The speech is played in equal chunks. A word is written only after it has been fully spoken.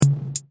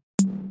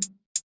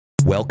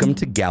Welcome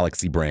to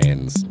Galaxy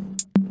Brains,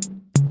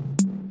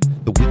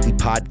 the weekly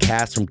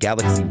podcast from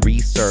Galaxy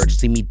Research.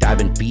 See me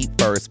diving feet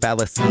first,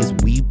 fallacies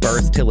we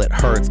burst till it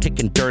hurts,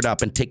 kicking dirt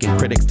up and taking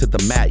critics to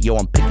the mat. Yo,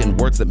 I'm picking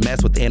words that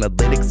mess with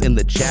analytics in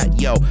the chat.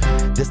 Yo,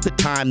 this the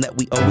time that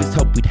we always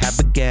hoped we'd have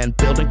again,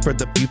 building for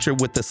the future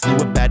with a slew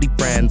of baddie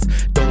friends.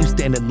 Don't you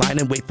stand in line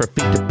and wait for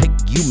fate to pick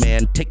you,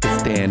 man. Take a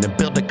stand and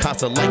build a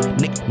casa like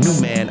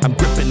Neuman. I'm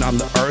gripping on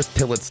the earth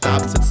till it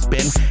stops its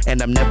spin,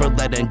 and I'm never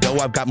letting go.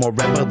 I've got more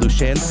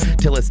revolutions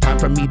till it's time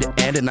for me to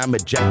end, and I'm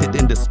ejected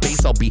into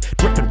space. I'll be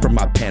dripping from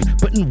my pen,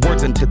 putting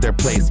words into their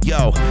place.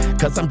 Yo,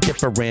 cause I'm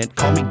different,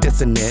 call me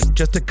dissonant.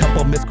 Just a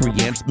couple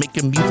miscreants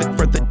making music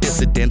for the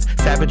dissidents,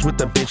 savage with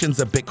the visions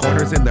of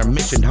Bitcoiners and their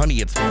mission. Honey,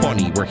 it's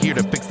funny, we're here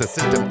to fix the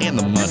system and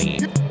the money.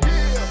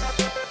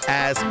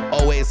 As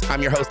always,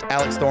 I'm your host,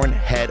 Alex Thorne,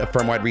 head of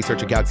firm-wide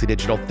research at Galaxy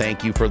Digital.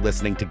 Thank you for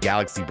listening to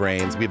Galaxy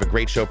Brains. We have a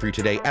great show for you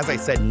today. As I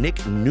said, Nick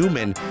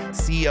Neuman,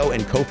 CEO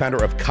and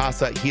co-founder of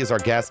Casa, he is our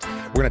guest.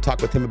 We're going to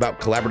talk with him about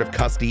collaborative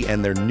custody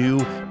and their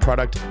new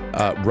product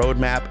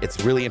roadmap.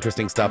 It's really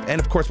interesting stuff. And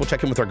of course, we'll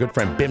check in with our good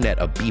friend Bimnet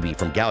of BB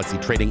from Galaxy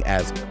Trading,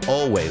 as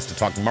always, to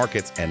talk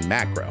markets and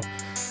macro.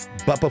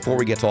 But before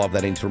we get to all of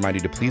that, I need to remind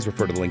you to please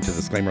refer to the link to the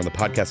disclaimer on the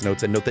podcast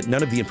notes, and note that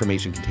none of the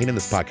information contained in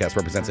this podcast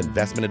represents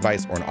investment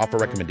advice or an offer,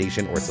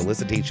 recommendation, or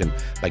solicitation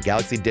by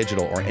Galaxy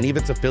Digital or any of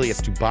its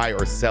affiliates to buy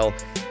or sell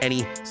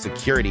any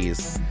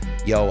securities.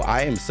 Yo,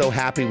 I am so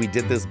happy we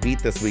did this beat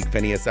this week,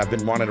 Phineas. I've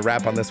been wanting to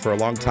rap on this for a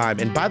long time.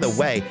 And by the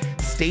way,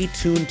 stay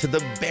tuned to the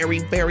very,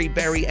 very,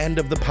 very end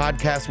of the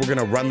podcast. We're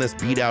going to run this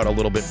beat out a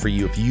little bit for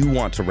you. If you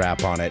want to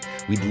rap on it,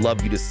 we'd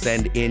love you to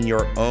send in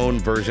your own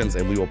versions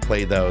and we will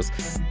play those.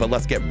 But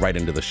let's get right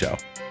into the show.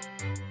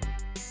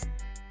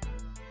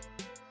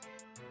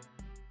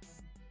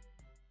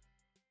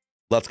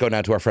 Let's go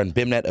now to our friend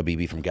Bimnet of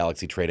BB from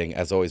Galaxy Trading.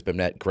 As always,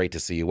 Bimnet, great to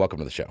see you. Welcome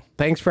to the show.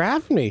 Thanks for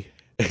having me.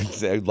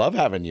 I love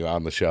having you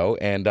on the show,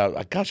 and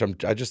gosh,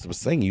 I just was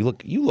saying you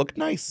look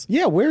nice.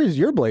 Yeah, where is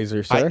your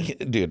blazer, sir?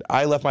 Dude,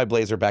 I left my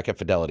blazer back at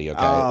Fidelity. Okay.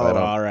 Oh,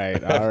 all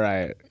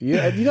right.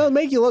 You don't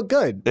make you look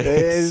good.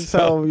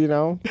 So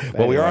Well,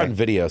 anyway. We are on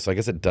video, so I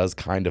guess it does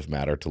kind of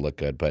matter to look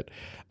good. But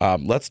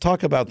let's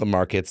talk about the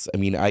markets. I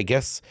mean, I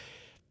guess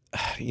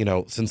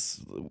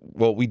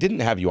we didn't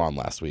have you on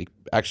last week,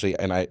 actually,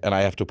 and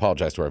I have to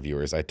apologize to our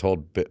viewers. I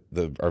told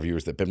our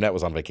viewers that Bimnet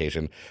was on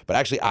vacation, but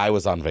actually I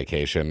was on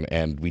vacation,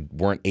 and we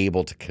weren't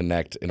able to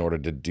connect in order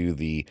to do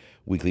the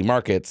weekly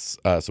markets,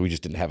 so we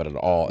just didn't have it at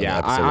all.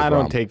 Yeah, I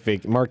don't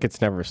take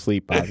markets never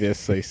sleep,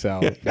 obviously. So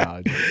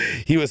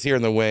he was here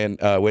in the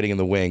waiting in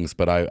the wings,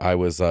 but I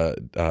was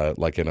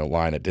like in a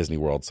line at Disney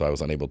World, so I was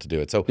unable to do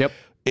it. So yep.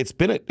 It's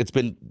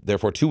been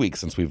therefore 2 weeks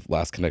since we've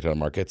last connected on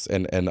markets,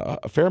 and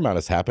a fair amount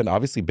has happened.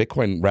 Obviously,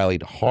 Bitcoin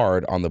rallied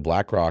hard on the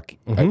BlackRock,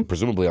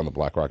 presumably on the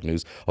BlackRock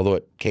news, although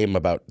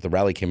the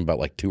rally came about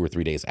like 2 or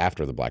 3 days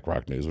after the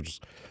BlackRock news, which is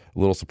a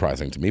little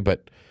surprising to me.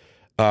 But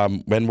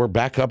when we're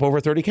back up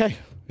over 30K,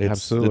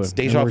 absolutely, it's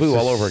deja vu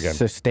all over again.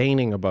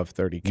 Sustaining above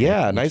 30K,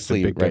 yeah,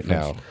 nicely right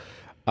difference.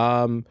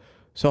 Now.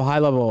 So high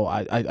level,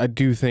 I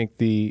do think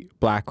the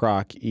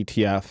BlackRock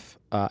ETF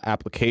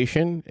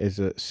application is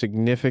a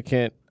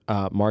significant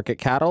market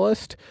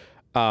catalyst,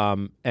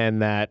 and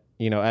that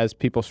as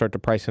people start to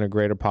price in a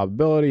greater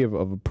probability of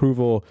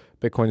approval,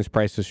 Bitcoin's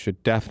prices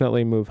should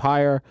definitely move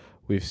higher.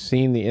 We've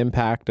seen the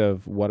impact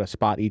of what a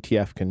spot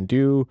ETF can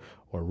do,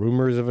 or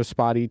rumors of a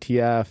spot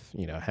ETF,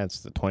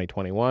 hence the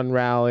 2021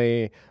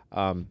 rally,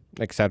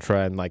 et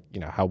cetera, and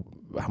how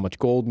much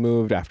gold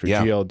moved after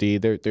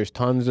GLD. There's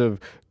tons of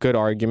good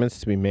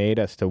arguments to be made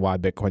as to why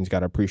Bitcoin's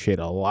got to appreciate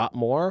a lot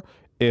more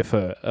if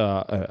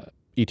a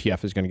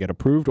ETF is going to get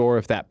approved, or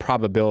if that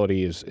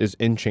probability is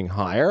inching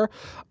higher.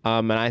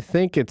 And I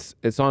think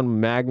it's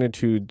on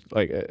magnitude,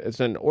 it's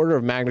an order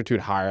of magnitude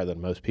higher than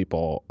most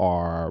people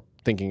are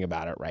thinking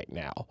about it right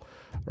now,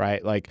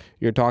 right? Like,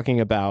 you're talking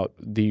about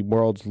the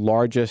world's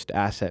largest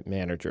asset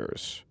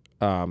managers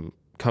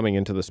coming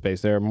into the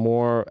space. There are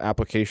more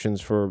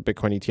applications for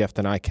Bitcoin ETF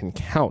than I can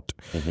count.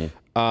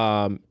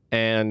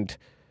 And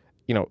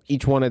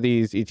each one of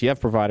these ETF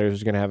providers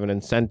is going to have an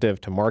incentive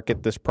to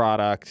market this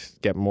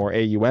product, get more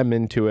AUM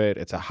into it.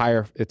 It's a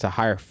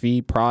higher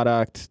fee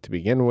product to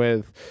begin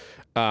with,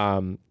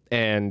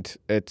 and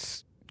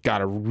it's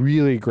got a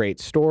really great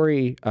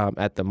story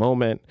at the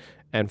moment.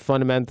 And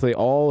fundamentally,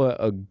 all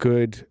a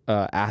good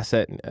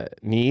asset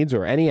needs,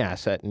 or any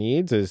asset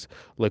needs, is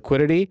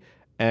liquidity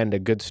and a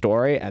good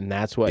story, and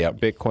that's what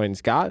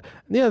Bitcoin's got.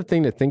 And the other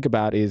thing to think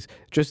about is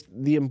just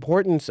the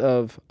importance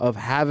of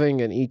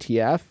having an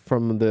ETF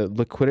from the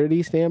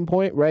liquidity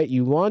standpoint, right?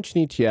 You launch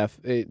an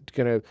ETF, it's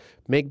going to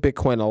make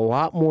Bitcoin a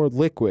lot more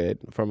liquid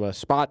from a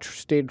spot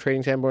state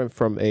trading standpoint,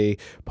 from a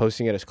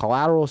posting it as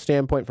collateral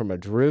standpoint, from a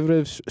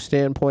derivatives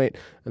standpoint.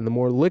 And the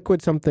more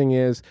liquid something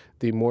is,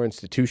 the more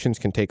institutions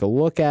can take a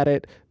look at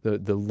it,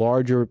 the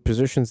larger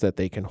positions that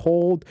they can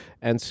hold.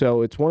 And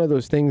so it's one of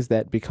those things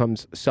that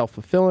becomes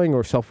self-fulfilling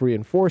or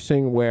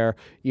self-reinforcing, where,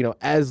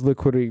 as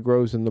liquidity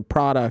grows in the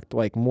product,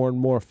 like, more and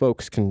more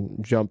folks can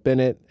jump in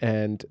it,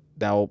 and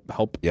that'll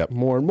help Yep.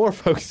 more and more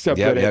folks jump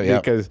in it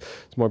because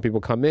as more people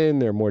come in,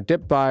 there are more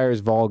dip buyers,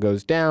 vol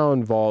goes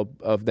down, vol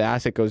of the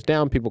asset goes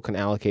down, people can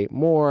allocate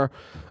more.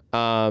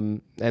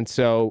 And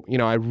so,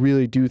 I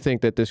really do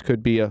think that this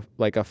could be a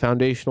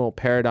foundational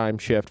paradigm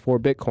shift for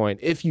Bitcoin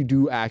if you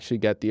do actually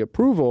get the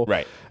approval.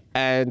 Right.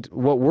 And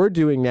what we're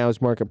doing now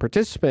as market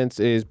participants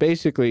is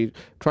basically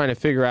trying to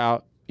figure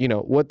out,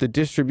 what the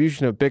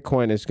distribution of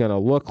Bitcoin is going to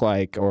look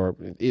like, or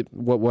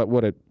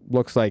what it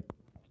looks like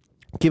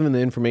given the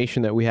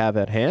information that we have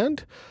at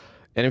hand.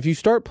 And if you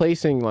start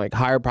placing like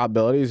higher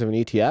probabilities of an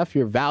ETF,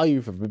 your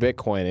value for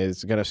Bitcoin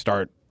is going to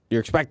start. Your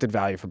expected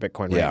value for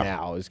Bitcoin right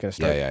now is going to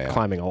start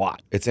climbing a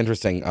lot. It's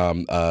interesting.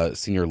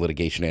 Senior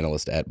litigation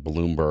analyst at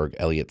Bloomberg,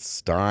 Elliot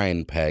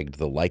Stein, pegged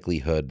the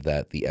likelihood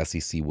that the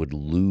SEC would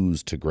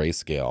lose to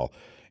Grayscale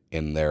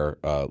in their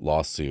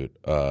lawsuit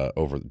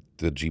over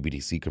the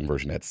GBTC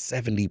conversion at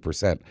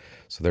 70%.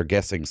 So they're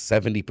guessing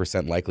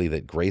 70% likely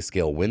that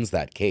Grayscale wins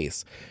that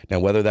case. Now,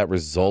 whether that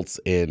results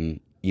in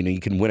you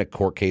can win a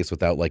court case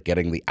without like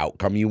getting the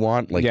outcome you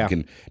want. Like you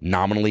can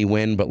nominally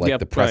win, but like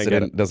the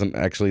precedent doesn't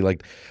actually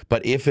like.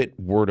 But if it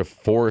were to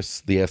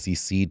force the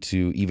SEC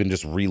to even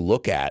just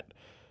relook at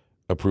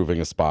approving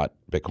a spot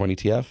Bitcoin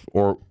ETF,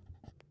 or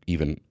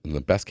even in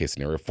the best case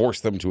scenario,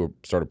 force them to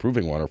start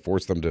approving one, or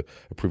force them to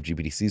approve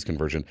GBTC's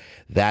conversion,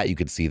 that you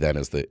could see then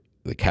as the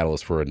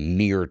catalyst for a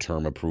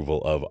near-term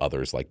approval of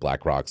others like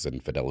BlackRock's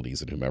and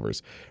Fidelity's and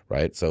whomever's,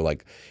 right? So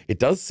like it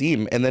does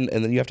seem, and then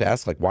you have to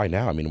ask like why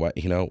now? I mean,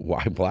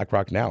 why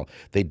BlackRock now?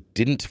 They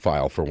didn't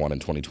file for one in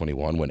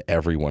 2021 when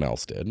everyone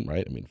else did,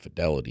 right? I mean,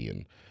 Fidelity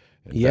and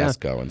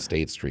Invesco and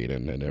State Street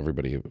and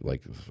everybody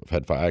like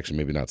had filed. Actually,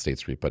 maybe not State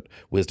Street, but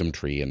Wisdom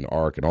Tree and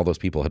ARK and all those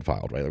people had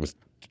filed, right? There was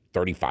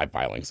 35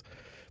 filings,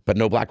 but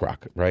no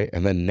BlackRock, right?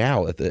 And then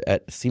now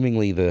at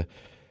seemingly the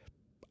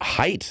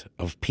height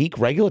of peak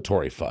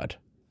regulatory FUD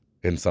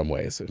in some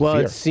ways. Well,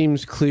 it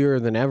seems clearer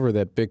than ever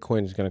that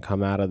Bitcoin is going to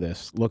come out of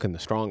this looking the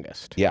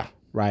strongest. Yeah.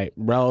 Right.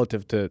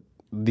 Relative to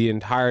the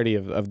entirety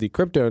of the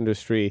crypto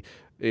industry,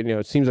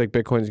 it seems like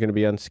Bitcoin is going to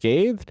be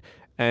unscathed.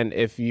 And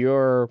if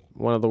you're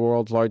one of the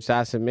world's largest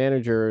asset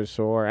managers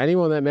or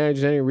anyone that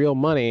manages any real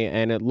money,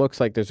 and it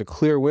looks like there's a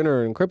clear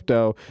winner in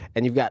crypto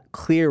and you've got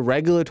clear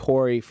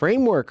regulatory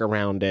framework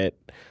around it,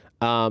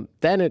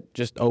 then it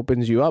just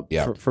opens you up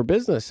for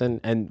business.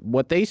 And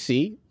what they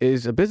see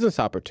is a business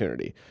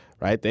opportunity,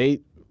 right?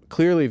 They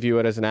clearly view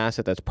it as an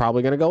asset that's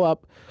probably going to go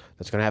up,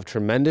 that's going to have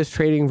tremendous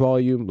trading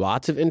volume,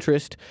 lots of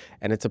interest,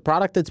 and it's a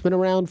product that's been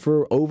around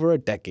for over a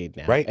decade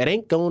now. Right. It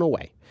ain't going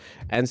away.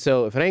 And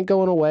so if it ain't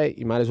going away,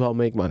 you might as well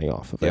make money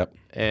off of it.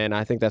 And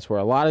I think that's where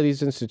a lot of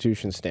these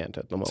institutions stand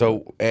at the moment.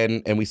 So,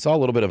 and we saw a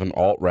little bit of an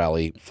alt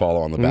rally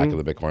follow on the back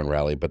of the Bitcoin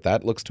rally, but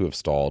that looks to have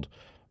stalled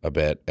a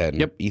bit,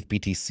 and ETH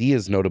BTC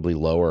is notably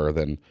lower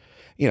than,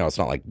 it's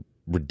not like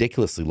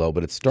ridiculously low,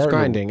 but it's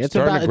grinding. It's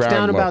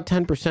down about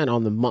 10%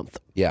 on the month.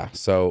 Yeah.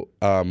 So,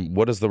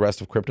 what does the rest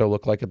of crypto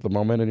look like at the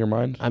moment in your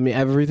mind? I mean,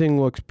 everything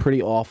looks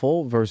pretty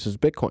awful versus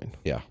Bitcoin.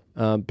 Yeah.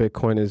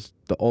 Bitcoin is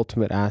the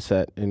ultimate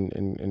asset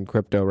in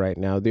crypto right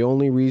now. The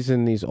only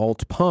reason these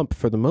alts pump,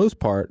 for the most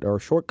part, are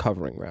short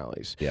covering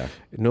rallies. Yeah.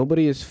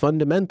 Nobody is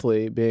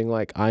fundamentally being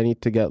like, I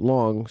need to get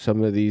long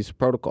some of these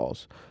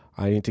protocols.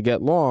 I need to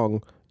get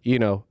long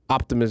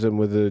optimism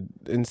with an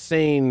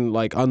insane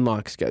like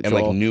unlock schedule.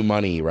 And like new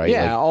money, right?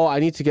 Yeah. I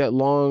need to get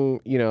long,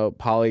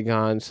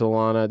 Polygon,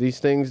 Solana, these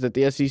things that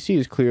the SEC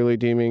is clearly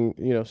deeming,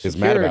 securities. Is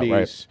mad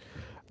about,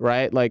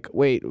 right? Like,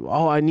 wait,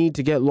 I need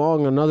to get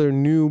long another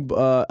new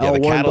L1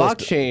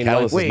 blockchain.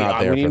 Catalyst like, wait, is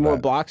not there we need for more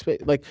that. block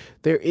space. Like,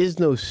 there is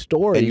no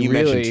story. And you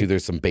really mentioned too,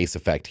 there's some base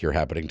effect here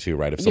happening too,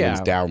 right? If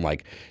something's down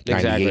like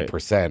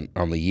 98%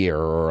 on the year,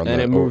 or on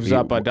it moves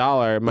up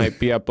 $1, it might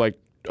be up like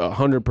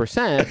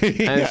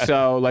 100%. And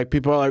so like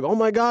people are like, oh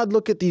my God,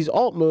 look at these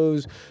alt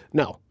moves.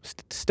 No,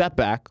 step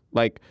back.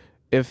 Like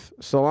if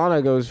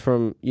Solana goes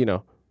from,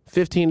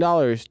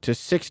 $15 to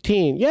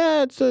 $16,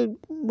 yeah, it's a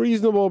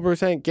reasonable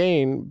percent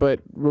gain, but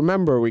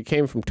remember we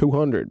came from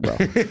 200, bro.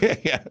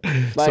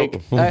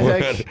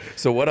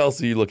 So what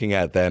else are you looking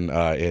at then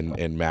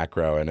in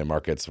macro and in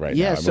markets right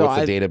now? I mean,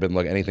 what's the data been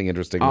looking? Anything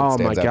interesting that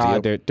stands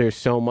out to you? There's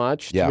so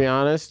much, to be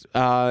honest.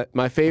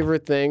 My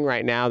favorite thing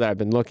right now that I've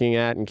been looking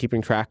at and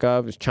keeping track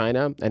of is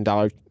China and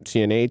dollar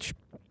CNH.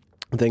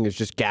 The thing is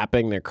just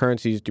gapping. Their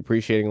currency is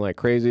depreciating like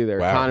crazy. Their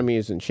economy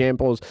is in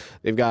shambles.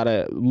 They've got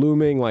a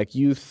looming like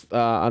youth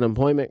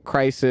unemployment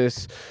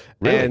crisis.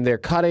 Really? And they're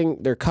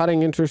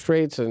cutting interest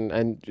rates and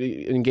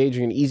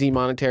engaging in easy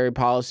monetary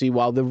policy,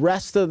 while the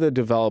rest of the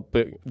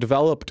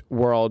developed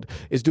world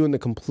is doing the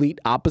complete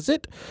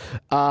opposite.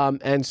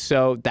 And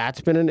so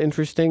that's been an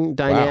interesting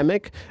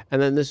dynamic. Wow.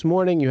 And then this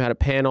morning you had a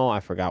panel, I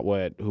forgot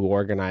who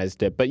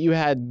organized it, but you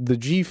had the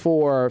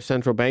G4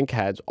 central bank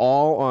heads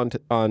all on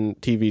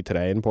TV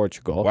today in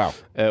Portugal. Wow.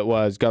 It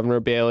was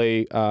Governor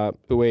Bailey,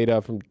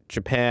 Ueda from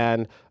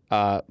Japan,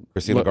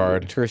 Christine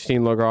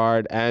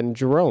Lagarde, and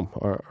Jerome,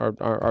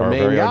 our main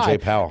very guy. Jay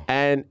Powell.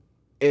 And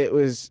it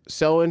was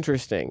so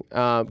interesting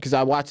because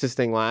I watched this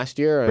thing last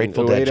year. And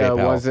Grateful Dead, J.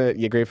 Powell.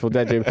 wasn't Grateful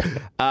Dead.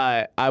 Dude.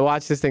 I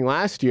watched this thing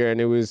last year, and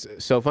it was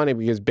so funny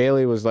because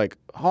Bailey was like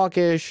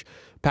hawkish,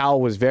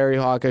 Powell was very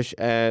hawkish,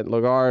 and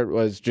Lagarde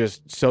was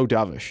just so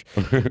dovish.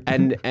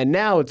 and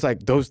now it's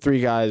like those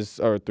three guys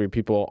or three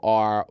people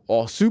are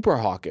all super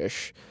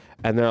hawkish.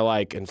 And they're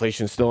like,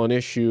 inflation's still an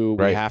issue.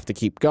 We have to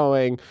keep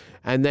going.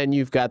 And then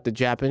you've got the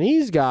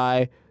Japanese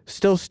guy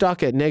still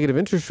stuck at negative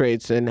interest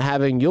rates and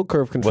having yield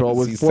curve control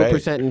with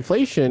 4%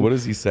 inflation. What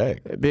does he say?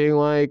 Being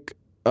like,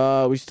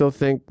 we still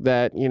think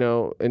that,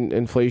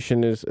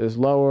 inflation is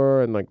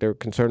lower, and like they're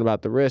concerned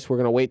about the risk. We're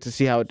going to wait to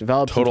see how it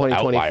develops in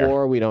 2024.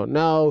 Outlier. We don't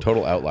know.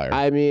 Total outlier.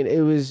 I mean,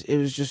 it was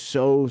just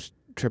so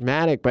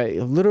traumatic. But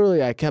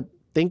literally, I kept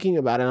thinking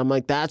about it. I'm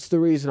like, that's the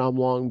reason I'm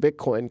long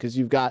Bitcoin, because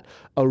you've got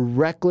a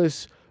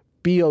reckless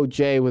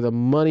BOJ with a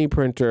money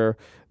printer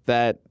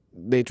that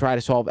they try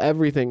to solve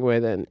everything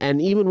with. And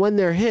even when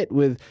they're hit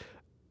with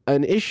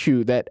an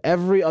issue that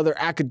every other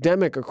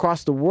academic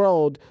across the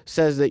world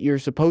says that you're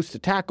supposed to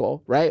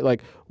tackle, right?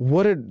 Like,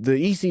 what did the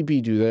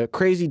ECB do? The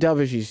crazy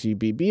dovish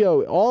ECB,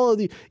 BO, all of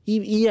the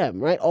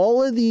EM, right?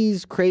 All of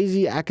these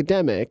crazy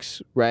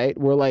academics, right,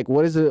 were like,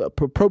 what is the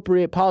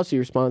appropriate policy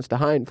response to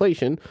high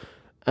inflation?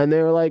 And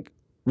they were like,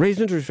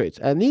 raise interest rates.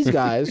 And these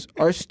guys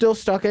are still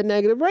stuck at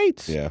negative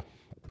rates. Yeah.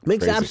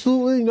 Makes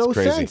absolutely no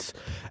sense.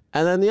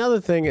 And then the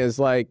other thing is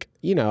like,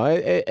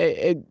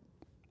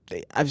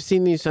 I've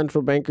seen these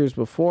central bankers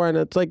before, and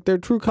it's like their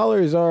true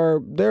colors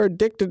are they're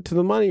addicted to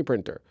the money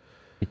printer.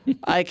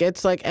 Like,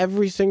 it's like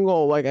every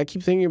single, like, I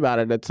keep thinking about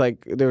it. It's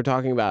like they were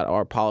talking about,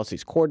 our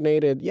policies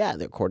coordinated? Yeah,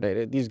 they're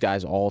coordinated. These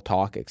guys all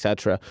talk,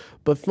 etc.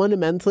 But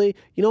fundamentally,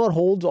 you know what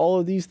holds all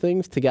of these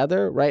things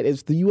together, right?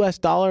 It's the U.S.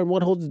 dollar, and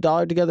what holds the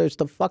dollar together is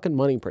the fucking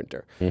money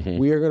printer.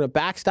 We are going to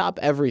backstop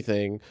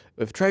everything.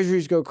 If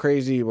treasuries go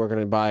crazy, we're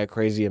going to buy a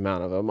crazy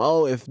amount of them.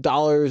 Oh, if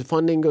dollars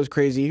funding goes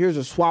crazy, here's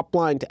a swap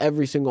line to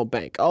every single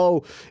bank.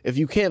 Oh, if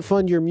you can't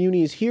fund your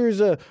munis,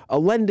 here's a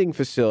lending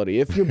facility.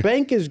 If your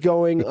bank is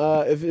going,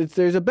 if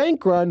there's a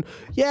bank run,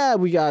 yeah,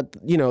 we got,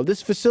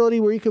 this facility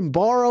where you can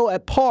borrow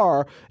at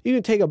par. You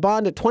can take a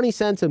bond at 20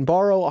 cents and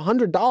borrow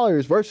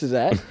 $100 versus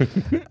that.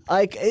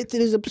 Like, it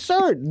is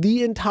absurd.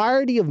 The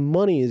entirety of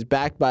money is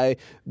backed by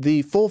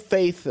the full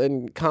faith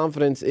and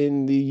confidence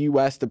in the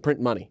U.S. to print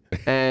money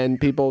and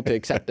people to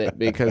accept it,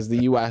 because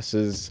the U.S.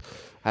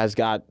 has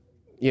got,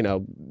 we've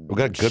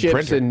got a good ships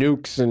printer and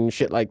nukes and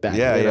shit like that.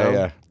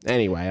 Yeah.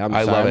 Anyway,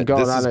 I love it. Going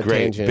this on is a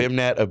great. tangent.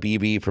 Bimnet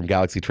Abibi from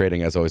Galaxy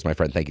Trading, as always, my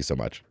friend. Thank you so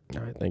much.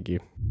 All right, thank you.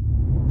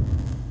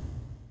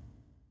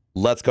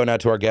 Let's go now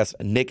to our guest,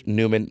 Nick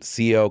Neuman,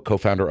 CEO,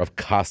 co-founder of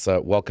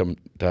Casa. Welcome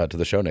to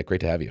the show, Nick.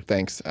 Great to have you.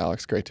 Thanks,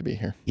 Alex. Great to be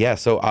here. Yeah,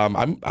 so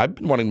I've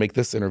been wanting to make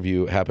this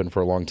interview happen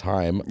for a long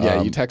time.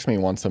 Yeah, you text me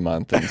once a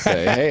month and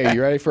say, "Hey, are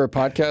you ready for a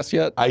podcast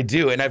yet?" I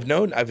do, and I've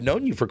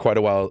known you for quite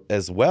a while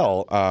as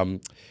well.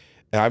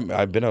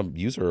 I've been a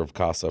user of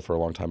Casa for a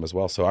long time as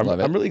well, so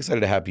I'm really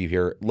excited to have you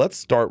here. Let's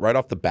start right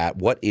off the bat.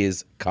 What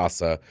is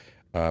Casa,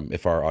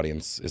 if our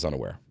audience is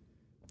unaware?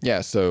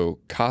 Yeah, so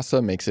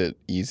Casa makes it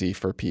easy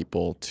for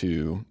people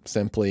to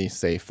simply,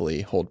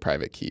 safely hold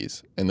private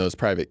keys. And those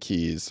private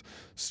keys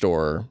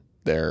store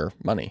their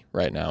money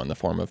right now in the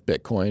form of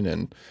Bitcoin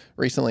and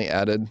recently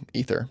added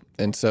Ether.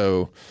 And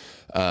so,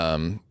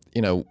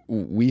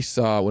 we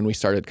saw when we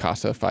started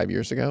Casa 5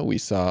 years ago, we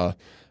saw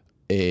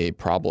a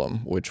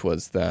problem, which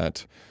was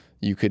that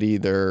you could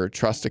either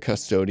trust a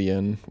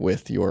custodian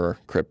with your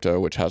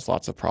crypto, which has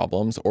lots of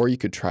problems, or you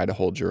could try to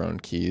hold your own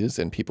keys,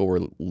 and people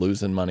were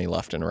losing money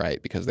left and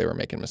right because they were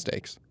making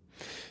mistakes.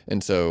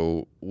 And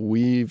so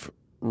we've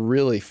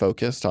really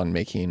focused on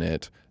making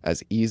it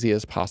as easy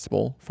as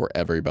possible for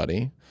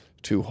everybody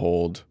to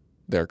hold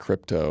their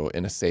crypto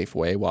in a safe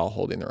way while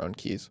holding their own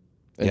keys.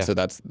 And so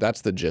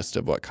that's the gist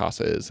of what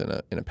Casa is in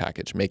a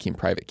package, making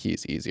private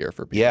keys easier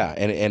for people. Yeah,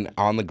 and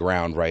on the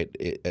ground, right?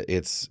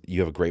 It's you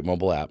have a great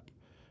mobile app.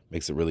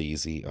 Makes it really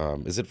easy.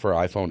 Is it for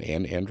iPhone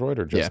and Android,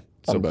 or just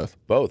on both?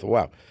 Both.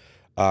 Wow.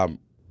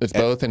 It's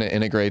both, and it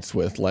integrates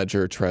with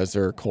Ledger,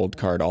 Trezor, Cold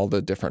Card, all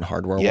the different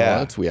hardware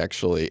wallets. We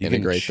actually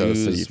integrate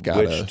those, so you've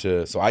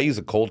got So I use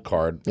a Cold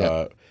Card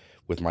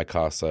with my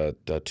Casa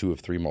 2 of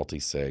 3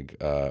 multi-sig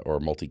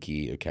or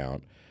multi-key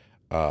account.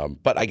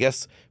 But I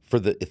guess for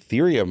the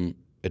Ethereum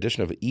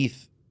edition of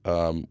ETH,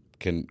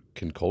 can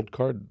Cold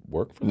Card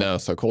work for that? No,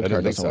 so Cold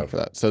Card doesn't work for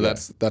that. So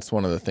that's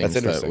one of the things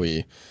that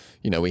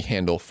we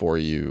handle for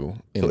you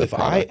in the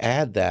product. I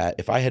add that,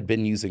 if I had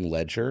been using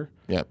Ledger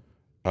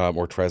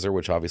or Trezor,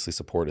 which obviously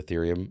support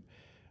Ethereum,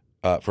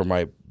 for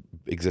my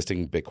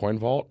existing Bitcoin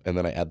vault, and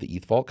then I add the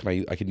ETH vault,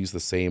 I can use the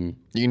same?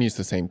 You can use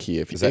the same key.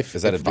 Is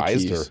that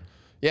advised?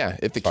 Yeah,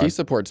 if the key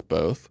supports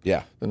both,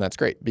 then that's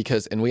great.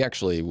 And we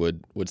actually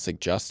would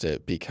suggest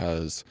it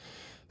because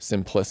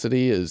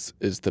simplicity is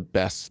the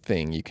best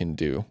thing you can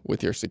do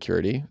with your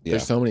security.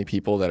 There's so many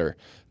people that are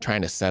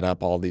trying to set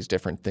up all these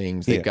different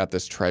things. They've got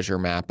this treasure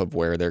map of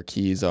where their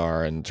keys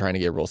are and trying to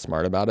get real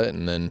smart about it.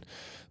 And then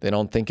they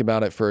don't think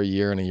about it for a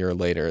year, and a year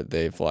later,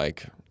 they've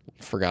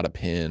forgot a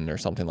PIN or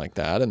something like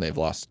that, and they've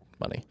lost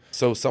money.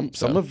 So some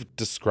have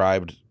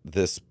described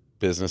this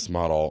business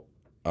model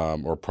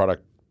or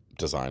product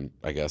design,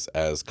 I guess,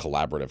 as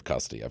collaborative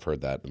custody. I've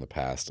heard that in the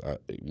past.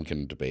 We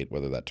can debate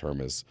whether that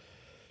term is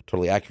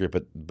totally accurate,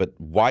 but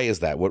why is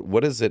that?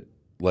 What is it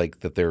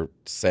like that they're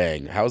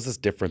saying? How is this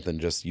different than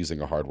just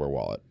using a hardware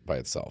wallet by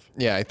itself?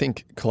 Yeah, I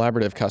think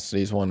collaborative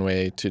custody is one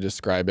way to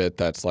describe it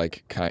that's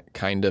like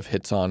kind of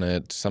hits on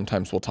it.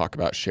 Sometimes we'll talk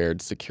about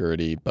shared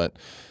security, but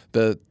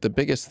the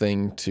biggest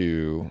thing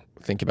to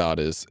think about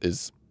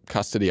is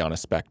custody on a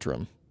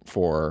spectrum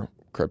for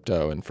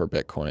crypto and for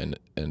Bitcoin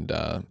and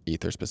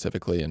Ether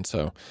specifically. And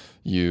so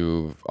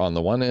you've on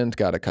the one end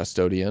got a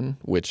custodian,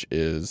 which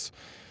is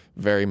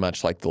very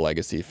much like the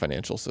legacy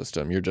financial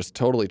system. You're just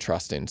totally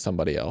trusting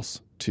somebody else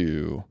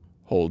to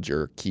hold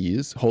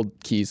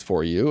keys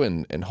for you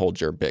and hold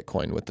your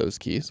Bitcoin with those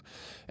keys.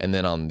 And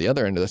then on the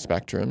other end of the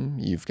spectrum,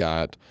 you've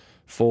got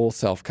full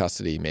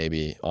self-custody,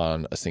 maybe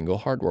on a single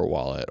hardware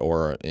wallet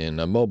or in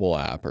a mobile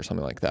app or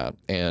something like that.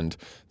 And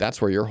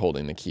that's where you're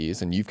holding the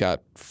keys and you've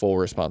got full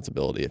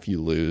responsibility. If you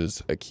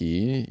lose a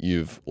key,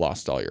 you've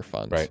lost all your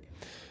funds. Right.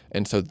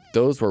 And so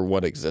those were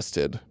what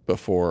existed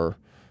before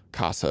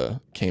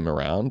Casa came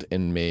around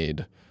and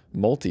made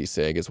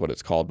multi-sig is what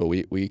it's called, but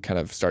we kind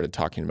of started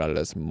talking about it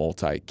as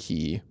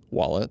multi-key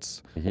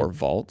wallets or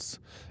vaults.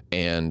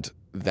 And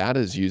that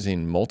is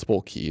using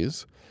multiple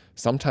keys,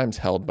 sometimes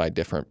held by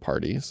different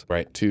parties,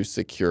 to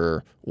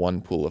secure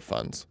one pool of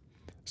funds.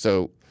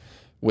 So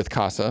with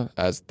Casa,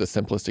 as the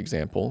simplest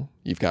example,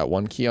 you've got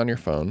one key on your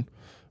phone,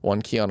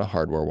 one key on a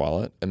hardware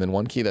wallet, and then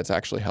one key that's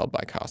actually held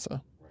by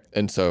Casa.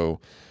 And so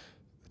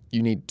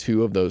you need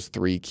two of those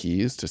three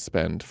keys to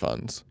spend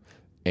funds.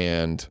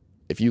 And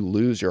if you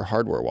lose your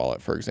hardware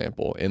wallet, for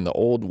example, in the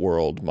old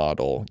world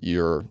model,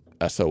 you're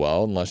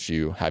SOL unless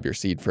you have your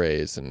seed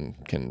phrase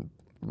and can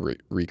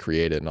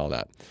recreate it and all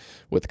that.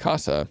 With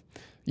Casa,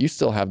 you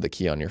still have the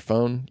key on your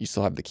phone. You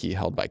still have the key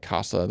held by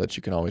Casa that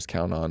you can always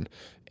count on.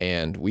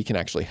 And we can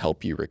actually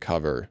help you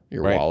recover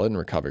your wallet and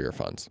recover your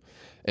funds.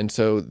 And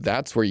so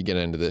that's where you get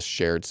into this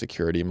shared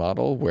security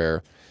model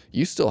where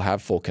you still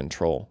have full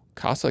control.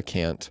 Casa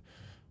can't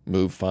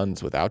move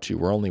funds without you.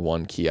 We're only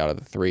one key out of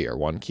the three or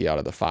one key out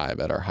of the five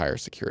at our higher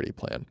security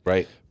plan.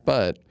 Right.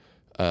 But,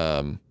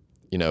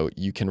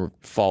 you can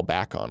fall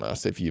back on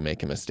us if you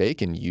make a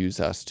mistake and use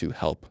us to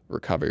help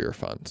recover your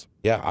funds.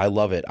 Yeah, I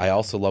love it. I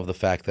also love the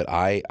fact that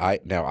I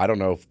don't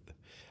know if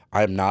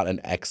I'm not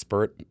an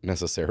expert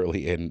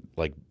necessarily in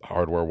like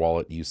hardware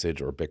wallet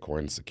usage or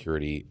Bitcoin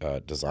security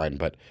design,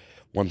 but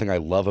one thing I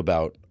love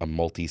about a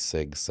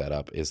multi-sig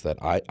setup is that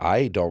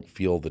I don't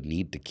feel the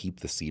need to keep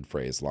the seed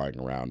phrase lying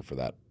around for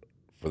that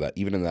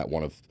even in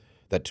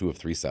that 2 of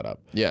 3 setup.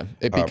 Yeah,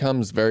 it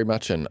becomes very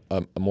much a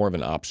more of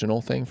an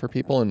optional thing for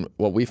people. And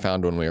what we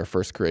found when we were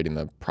first creating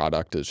the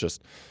product is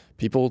just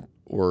people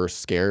were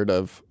scared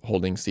of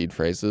holding seed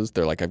phrases.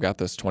 They're like, I've got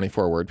this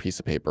 24-word piece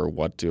of paper.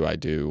 What do I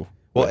do?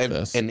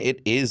 And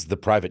it is the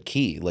private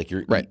key. Like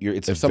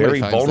it's if a very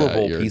finds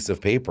vulnerable that, piece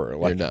of paper.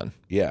 Like, you're done.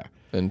 Yeah.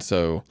 And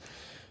so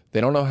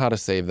they don't know how to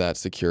save that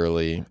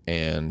securely.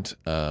 And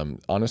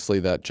honestly,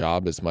 that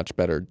job is much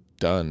better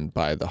done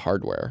by the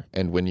hardware.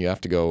 And when you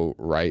have to go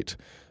write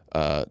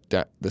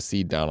the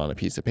seed down on a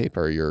piece of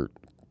paper, you're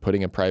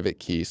putting a private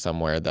key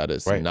somewhere that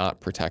is not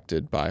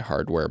protected by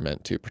hardware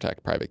meant to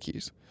protect private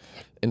keys.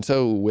 And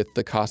so with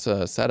the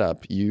Casa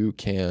setup, you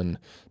can,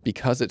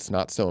 because it's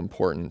not so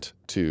important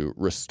to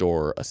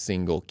restore a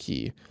single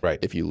key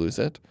if you lose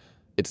it,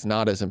 it's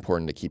not as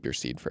important to keep your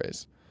seed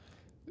phrase.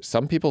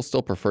 Some people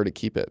still prefer to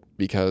keep it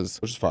because,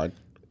 which is fine.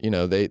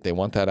 They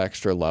want that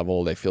extra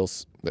level. They feel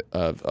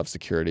of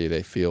security.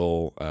 They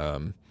feel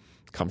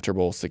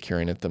comfortable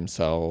securing it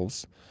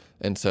themselves.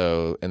 And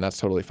that's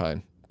totally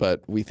fine.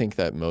 But we think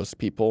that most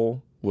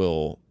people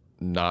will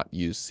not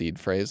use seed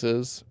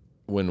phrases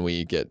when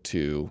we get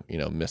to,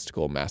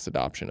 mystical mass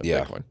adoption of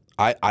Bitcoin.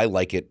 I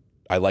like it.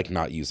 I like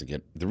not using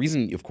it. The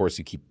reason, of course,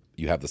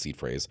 you have the seed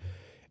phrase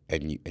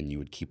and you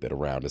would keep it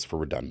around is for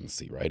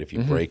redundancy, right? If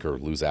you break or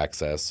lose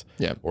access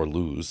or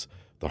lose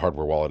the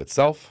hardware wallet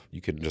itself, you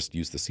can just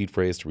use the seed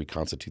phrase to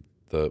reconstitute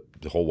the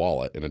whole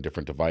wallet in a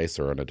different device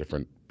or on a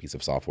different piece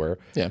of software.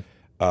 Yeah.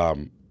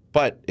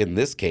 But in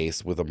this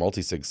case, with a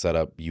multi-sig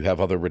setup, you have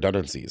other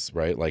redundancies,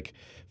 right? Like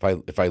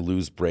if I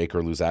lose, break,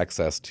 or lose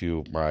access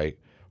to my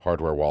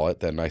hardware wallet,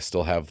 then I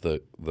still have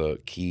the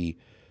key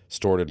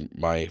stored in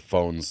my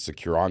phone's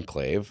secure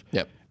enclave.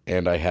 Yep.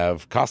 And I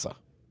have Casa.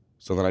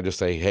 So then I just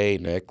say, hey,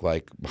 Nick,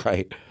 like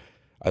I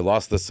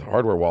lost this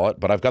hardware wallet,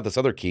 but I've got this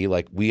other key.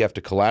 Like we have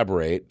to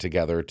collaborate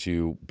together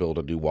to build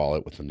a new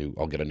wallet with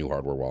I'll get a new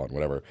hardware wallet,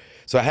 whatever.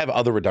 So I have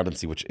other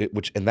redundancy,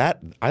 and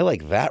that I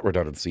like that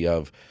redundancy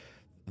of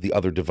the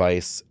other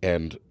device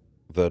and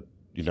the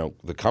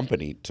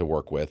company to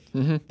work with.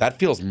 That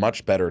feels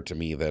much better to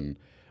me than,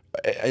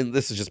 and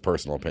this is just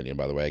personal opinion,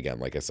 by the way. Again,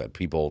 like I said,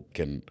 people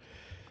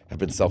have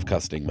been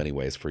self-custodying many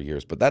ways for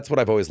years, but that's what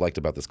I've always liked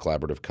about this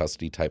collaborative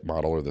custody type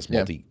model or this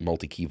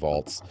multi-key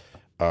vaults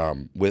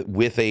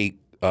with a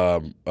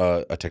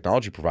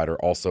technology provider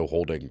also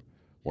holding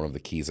one of the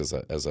keys as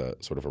a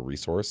sort of a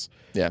resource.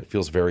 Yeah. It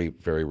feels very,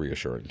 very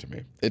reassuring to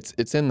me.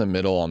 It's in the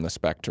middle on the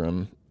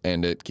spectrum,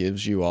 and it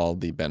gives you all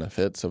the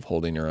benefits of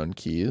holding your own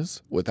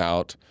keys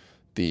without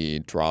the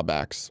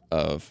drawbacks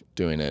of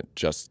doing it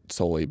just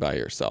solely by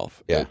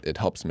yourself. Yeah. It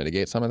helps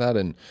mitigate some of that.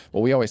 And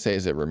what we always say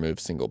is it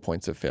removes single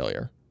points of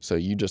failure. So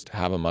you just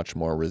have a much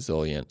more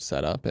resilient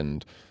setup,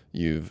 and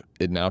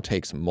it now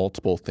takes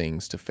multiple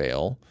things to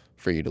fail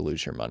for you to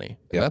lose your money.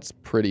 And that's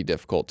pretty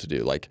difficult to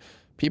do. Like,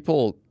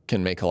 people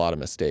can make a lot of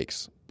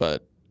mistakes,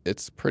 but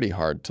it's pretty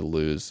hard to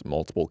lose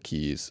multiple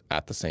keys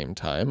at the same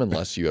time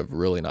unless you have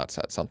really not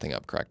set something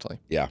up correctly.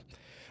 Yeah.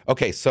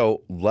 Okay,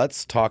 so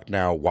let's talk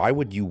now. Why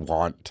would you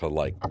want to,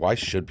 why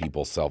should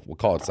people we'll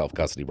call it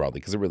self-custody broadly,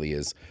 because it really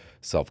is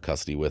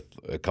self-custody with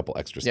a couple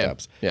extra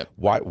steps. Yeah.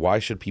 Why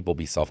should people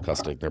be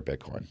self-custodying their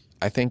Bitcoin?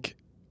 I think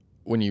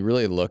when you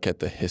really look at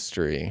the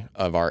history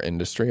of our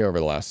industry over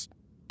the last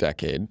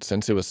decade,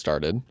 since it was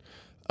started,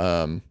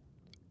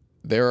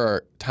 there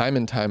are time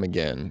and time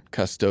again,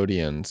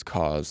 custodians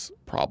cause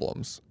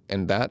problems.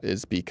 And that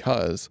is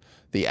because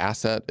the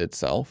asset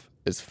itself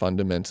is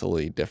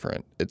fundamentally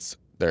different.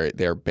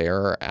 They're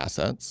bearer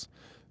assets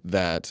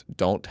that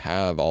don't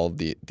have all of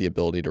the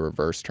ability to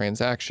reverse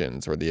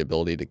transactions or the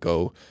ability to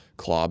go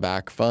claw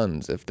back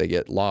funds if they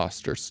get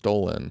lost or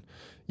stolen.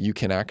 You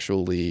can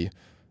actually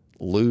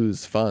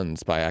lose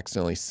funds by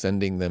accidentally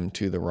sending them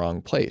to the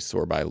wrong place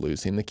or by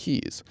losing the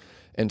keys.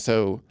 And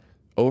so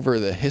over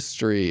the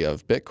history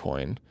of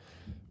Bitcoin,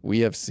 we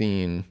have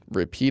seen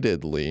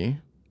repeatedly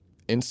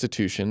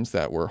institutions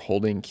that were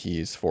holding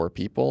keys for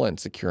people and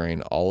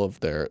securing all of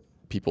their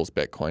people's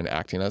Bitcoin,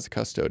 acting as a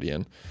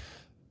custodian,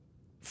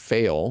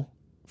 fail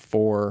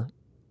for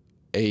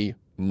a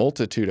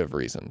multitude of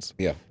reasons.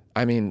 Yeah.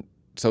 I mean,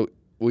 so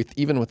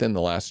even within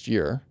the last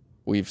year,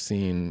 we've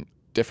seen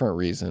different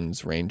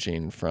reasons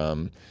ranging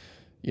from,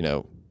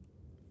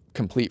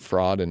 complete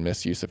fraud and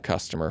misuse of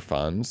customer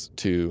funds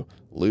to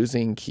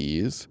losing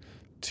keys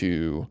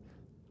to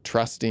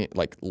trusting,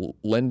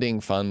 lending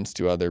funds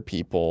to other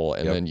people,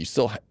 and then you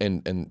still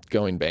and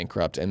going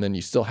bankrupt, and then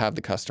you still have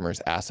the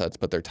customer's assets,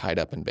 but they're tied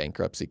up in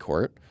bankruptcy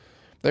court.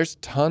 There's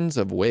tons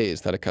of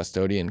ways that a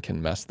custodian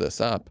can mess this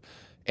up,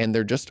 and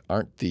there just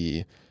aren't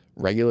the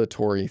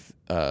regulatory.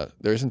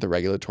 There isn't the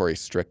regulatory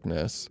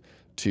strictness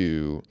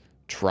to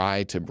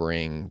try to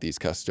bring these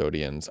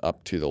custodians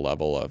up to the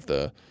level of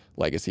the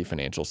legacy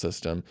financial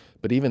system.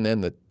 But even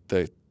then,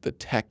 the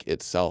tech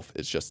itself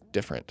is just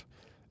different,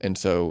 and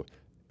so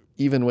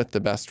even with the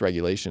best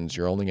regulations,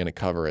 you're only going to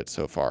cover it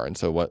so far. And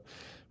so what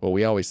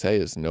we always say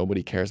is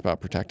nobody cares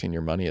about protecting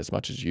your money as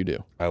much as you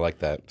do. I like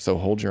that. So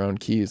hold your own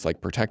keys,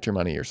 protect your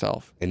money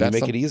yourself. And you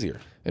make it easier.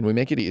 And we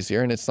make it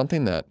easier. And it's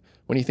something that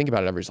when you think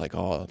about it, everybody's like,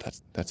 oh,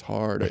 that's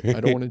hard.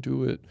 I don't want to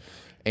do it.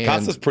 And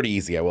Casa's pretty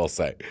easy, I will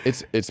say.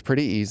 It's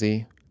pretty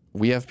easy.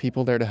 We have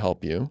people there to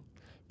help you.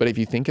 But if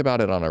you think about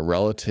it on a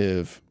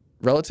relative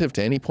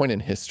to any point in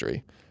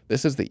history,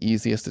 this is the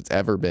easiest it's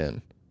ever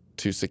been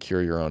to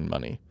secure your own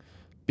money.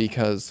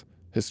 Because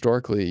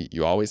historically,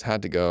 you always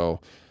had to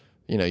go,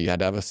 you had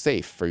to have a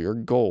safe for your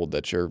gold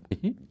that you're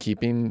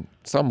keeping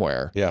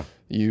somewhere. Yeah.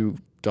 You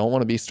don't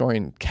want to be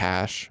storing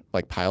cash,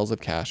 piles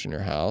of cash in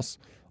your house.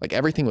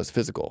 Everything was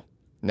physical.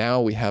 Now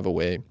we have a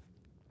way,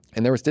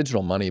 and there was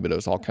digital money, but it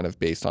was all kind of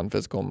based on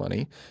physical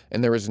money.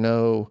 And there was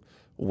no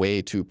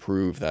way to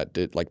prove that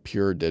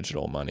pure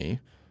digital money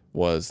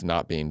was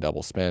not being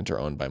double spent or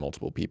owned by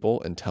multiple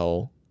people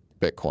until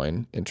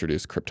Bitcoin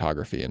introduced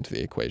cryptography into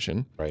the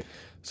equation. Right.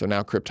 So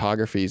now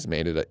cryptography's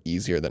made it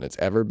easier than it's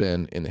ever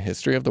been in the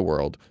history of the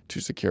world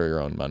to secure your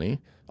own money.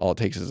 All it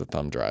takes is a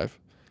thumb drive.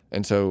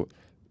 And so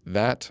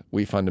that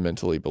we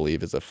fundamentally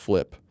believe is a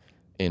flip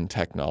in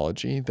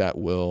technology that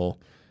will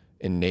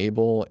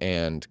enable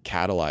and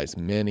catalyze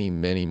many,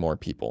 many more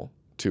people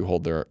to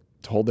hold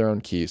their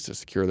own keys, to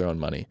secure their own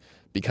money,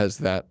 because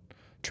that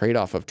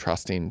trade-off of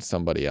trusting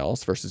somebody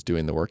else versus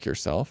doing the work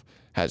yourself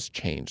has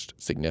changed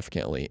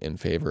significantly in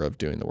favor of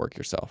doing the work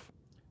yourself.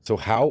 So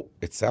how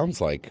it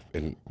sounds like,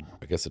 and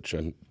I guess it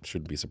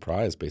shouldn't be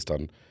surprised based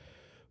on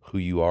who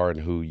you are and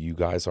who you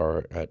guys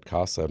are at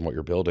Casa and what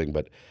you're building,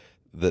 but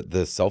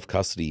the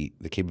self-custody,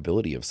 the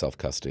capability of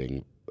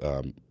self-custodying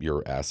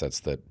your assets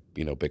that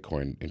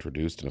Bitcoin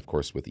introduced, and of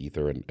course with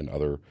Ether and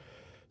other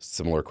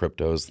similar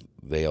cryptos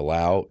they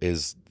allow,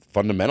 is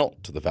fundamental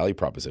to the value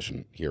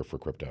proposition here for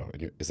crypto.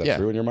 Is that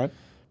true in your mind?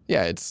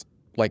 Yeah, it's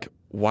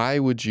why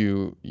would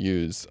you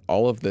use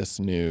all of this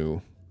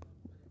new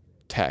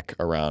tech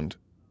around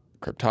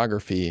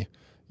cryptography,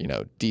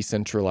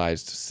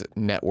 decentralized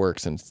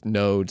networks and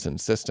nodes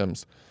and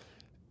systems,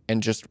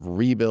 and just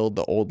rebuild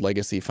the old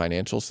legacy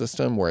financial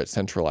system where it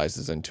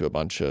centralizes into a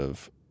bunch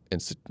of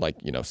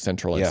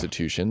central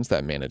institutions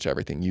that manage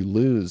everything? You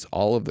lose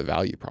all of the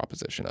value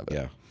proposition of it.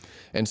 Yeah.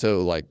 And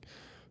so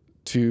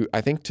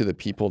I think to the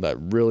people that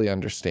really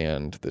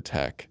understand the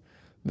tech,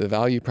 the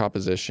value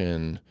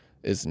proposition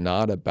is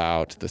not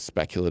about the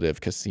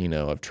speculative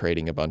casino of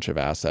trading a bunch of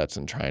assets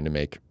and trying to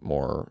make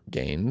more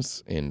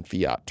gains in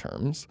fiat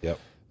terms. Yep.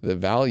 The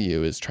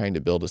value is trying to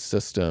build a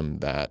system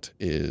that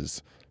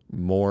is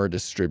more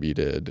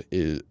distributed,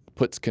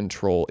 puts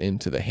control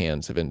into the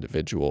hands of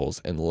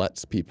individuals and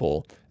lets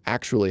people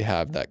actually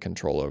have that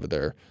control over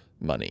their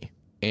money.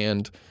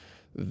 And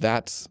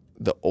that's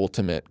the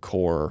ultimate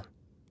core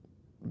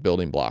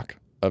building block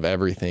of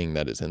everything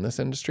that is in this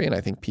industry. And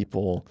I think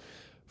people,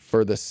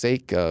 for the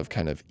sake of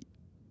kind of,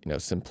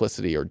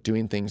 simplicity or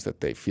doing things that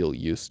they feel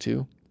used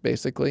to,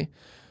 basically,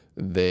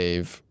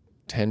 they've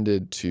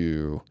tended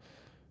to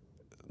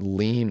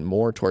lean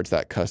more towards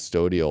that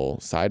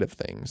custodial side of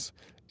things.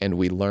 And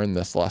we learn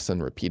this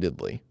lesson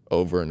repeatedly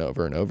over and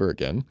over and over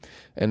again.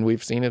 And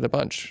we've seen it a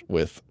bunch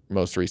with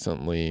most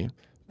recently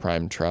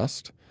Prime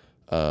Trust,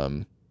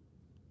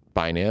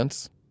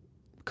 Binance,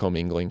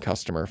 commingling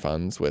customer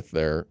funds with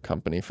their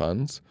company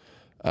funds,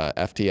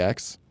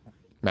 FTX,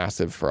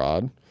 massive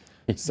fraud,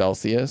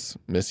 Celsius,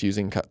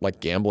 misusing,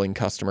 gambling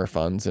customer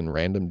funds in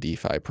random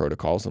DeFi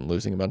protocols and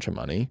losing a bunch of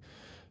money.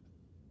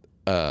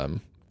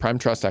 Prime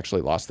Trust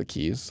actually lost the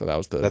keys, so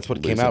that's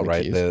what came out,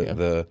 right?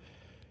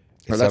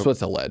 That's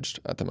what's alleged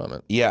at the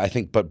moment. Yeah, I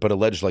think, but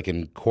alleged like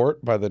in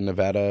court by the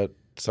Nevada.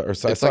 It's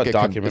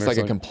like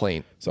a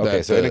complaint. So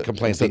in a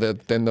complaint,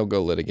 then they'll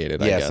go litigate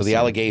it. I guess. So the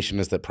allegation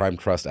is that Prime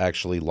Trust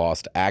actually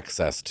lost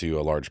access to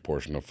a large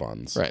portion of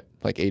funds. Right,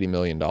 like $80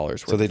 million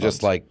worth. So they of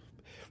just funds.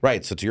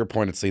 Right. So to your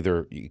point, it's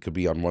either you could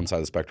be on one side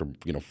of the spectrum,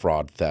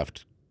 fraud,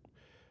 theft,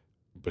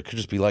 but it could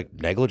just be like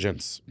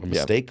negligence, a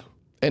mistake.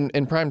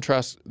 And Prime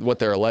Trust, what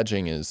they're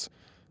alleging is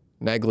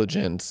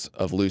negligence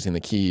of losing the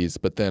keys,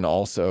 but then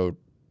also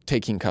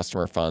taking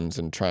customer funds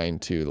and trying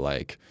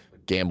to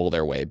gamble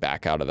their way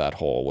back out of that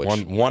hole. Which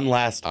one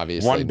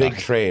big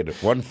trade,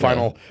 one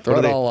final. Throw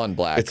it all on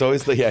black. It's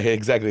always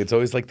exactly. It's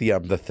always like the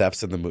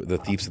thefts in the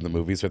thieves in the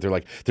movies, where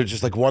they're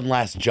just like one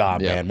last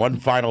job, man, one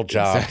final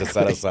job to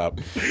set us up.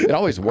 It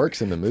always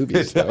works in the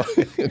movies, though.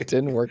 It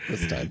didn't work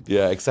this time.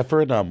 Yeah, except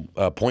for in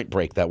Point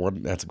Break, that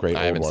one. That's a great old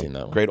one. I haven't seen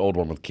that one. Great old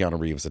one with Keanu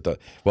Reeves.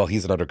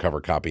 He's an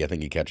undercover copy. I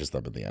think he catches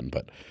them in the end.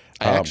 But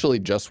I actually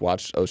just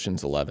watched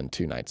Ocean's 11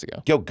 2 nights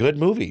ago. Yo, good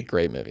movie.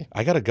 Great movie.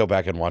 I got to go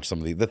back and watch some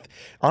of these.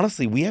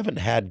 Honestly, we haven't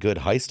had good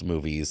heist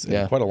movies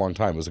in quite a long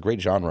time. It was a great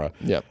genre.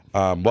 Yep.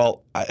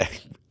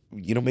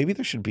 Maybe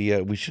there should be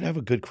we should have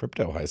a good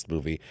crypto heist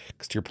movie,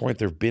 because to your point,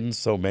 there have been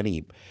so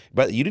many.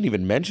 But you didn't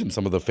even mention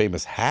some of the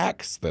famous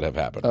hacks that have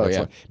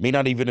happened. May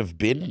not even have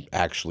been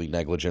actually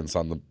negligence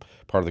on the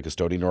part of the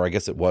custodian, or I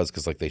guess it was,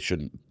 because they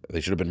should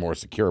have been more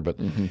secure. But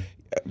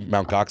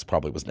Mt. Gox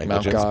probably was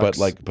negligence.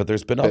 But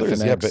there's been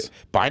others. Yeah, but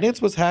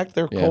Binance was hacked.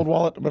 Their cold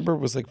wallet, remember,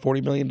 was like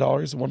 $40 million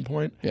at one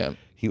point. Yeah.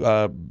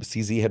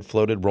 CZ had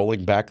floated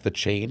rolling back the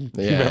chain.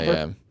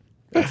 Yeah.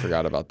 I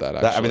forgot about that.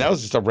 Actually. That was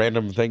just a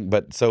random thing.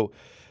 But so,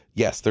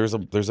 yes, there's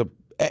a,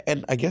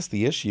 and I guess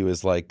the issue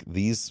is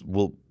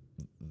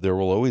there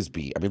will always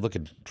be. I mean, look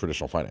at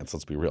traditional finance.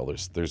 Let's be real.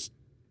 There's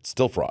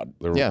still fraud.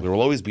 There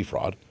will always be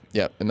fraud.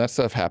 Yeah, and that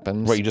stuff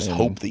happens. Right, you just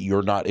hope that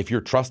you're not. If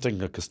you're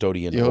trusting a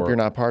custodian, you hope you're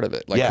not part of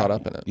it, caught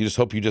up in it. You just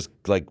hope you just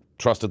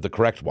trusted the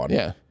correct one.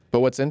 Yeah, but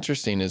what's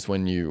interesting is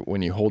when you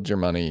hold your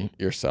money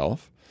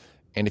yourself,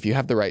 and if you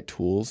have the right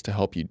tools to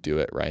help you do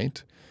it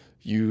right,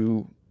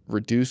 you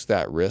reduce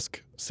that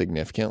risk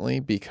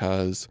significantly,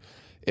 because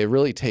it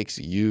really takes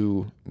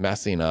you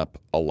messing up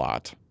a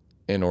lot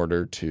in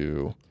order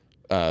to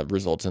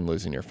result in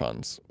losing your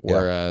funds.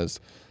 Whereas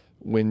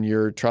when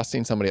you're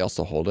trusting somebody else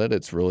to hold it,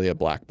 it's really a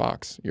black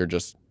box.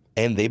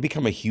 And they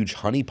become a huge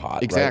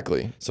honeypot.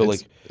 Exactly. Right? So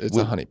it's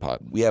a honeypot.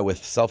 Yeah,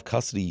 with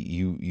self-custody,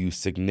 you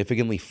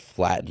significantly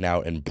flatten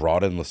out and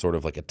broaden the sort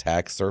of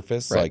attack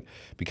surface. Right.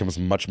 Becomes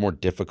much more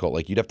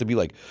difficult. You'd have to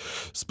be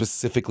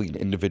specifically and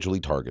individually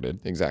targeted.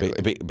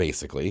 Exactly.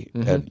 Basically.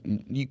 Mm-hmm.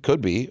 And you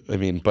could be. I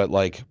mean, but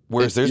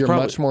whereas you're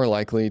much more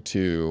likely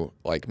to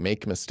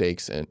make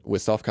mistakes, and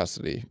with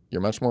self-custody,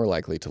 you're much more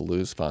likely to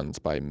lose funds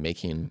by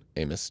making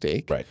a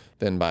mistake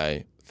than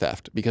by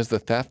theft, because the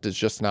theft is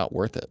just not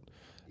worth it.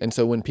 And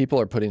so when people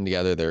are putting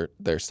together their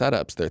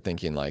setups, they're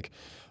thinking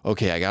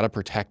okay, I got to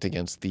protect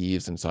against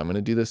thieves, and so I'm going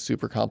to do this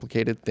super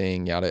complicated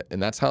thing,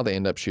 and that's how they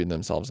end up shooting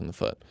themselves in the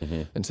foot.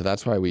 Mm-hmm. And so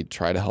that's why we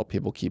try to help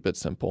people keep it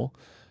simple.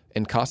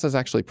 And Casa is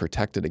actually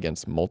protected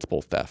against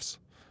multiple thefts.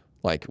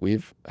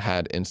 We've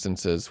had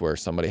instances where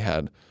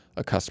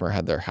a customer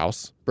had their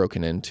house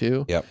broken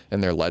into,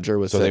 and their ledger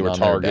was sitting on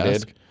their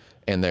desk,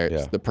 and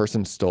the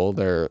person stole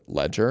their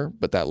ledger,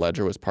 but that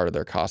ledger was part of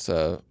their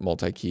Casa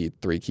multi-key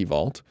 3-key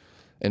vault.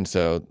 And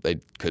so they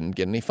couldn't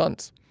get any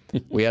funds.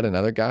 We had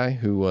another guy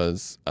who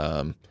was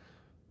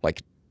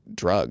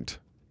drugged,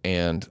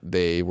 and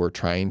they were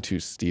trying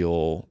to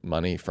steal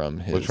money from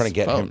his phone. Trying to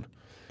get him.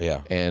 Yeah.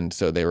 And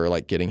so they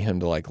were getting him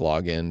to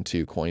log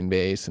into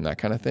Coinbase and that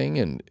kind of thing.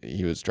 And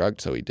he was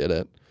drugged, so he did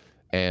it.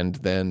 And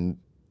then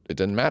it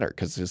didn't matter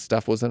because his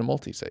stuff was in a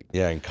multi-sig.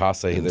 Yeah, and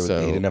Casa, he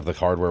didn't have the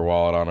hardware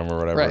wallet on him or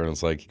whatever. Right. And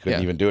it's he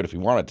couldn't even do it if he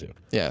wanted to.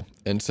 Yeah.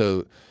 And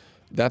so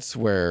that's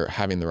where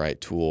having the right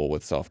tool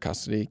with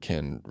self-custody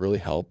can really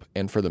help.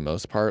 And for the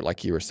most part,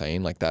 like you were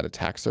saying, that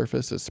attack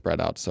surface is spread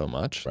out so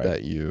much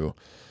that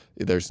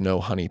there's no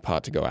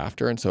honeypot to go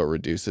after. And so it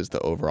reduces the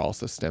overall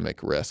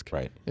systemic risk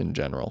in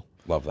general.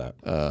 Love that.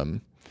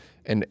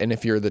 And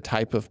if you're the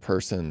type of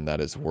person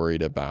that is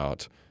worried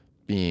about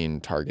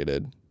being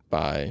targeted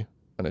by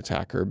an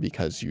attacker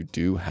because you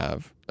do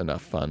have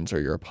enough funds or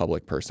you're a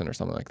public person or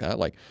something like that,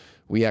 like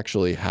we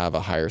actually have a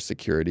higher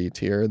security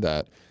tier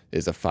that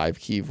is a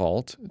 5-key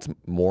vault. It's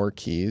more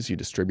keys. You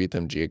distribute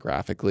them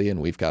geographically, and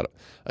we've got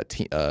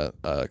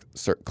a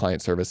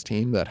client service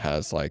team that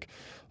has like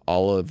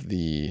all of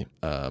the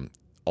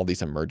all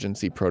these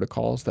emergency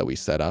protocols that we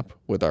set up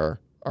with our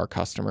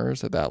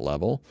customers at that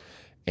level,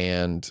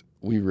 and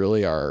we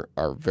really are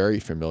very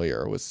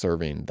familiar with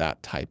serving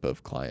that type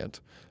of client.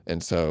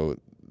 And so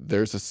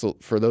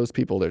for those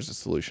people, there's a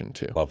solution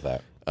too. Love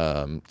that.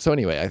 So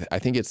anyway, I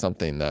think it's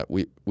something that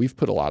we've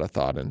put a lot of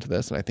thought into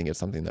this, and I think it's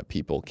something that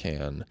people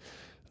can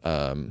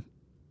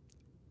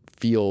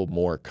feel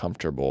more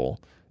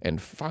comfortable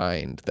and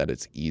find that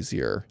it's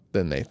easier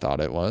than they thought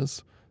it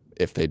was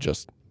if they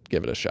just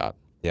give it a shot.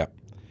 Yeah.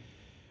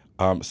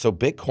 So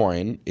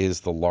Bitcoin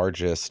is the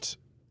largest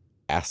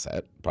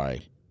asset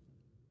by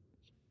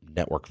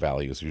network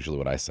value is usually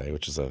what I say,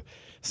 which is a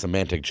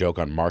semantic joke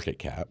on market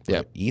cap. Right?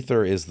 Yeah.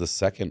 Ether is the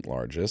second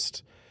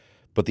largest,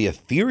 but the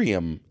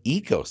Ethereum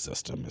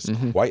ecosystem is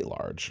quite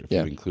large if you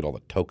include all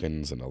the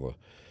tokens and all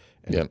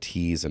the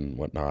NFTs and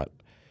whatnot.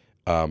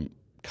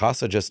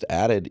 Casa just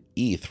added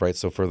ETH, right?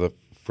 So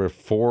for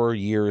 4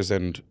 years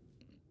and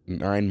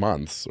 9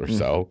 months or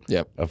so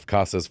of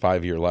Casa's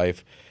 5-year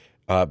life,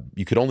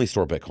 you could only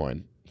store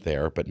Bitcoin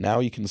there, but now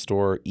you can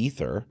store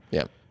Ether.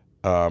 Yeah.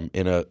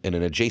 In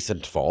an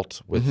adjacent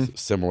vault with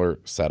similar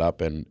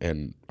setup and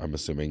I'm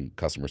assuming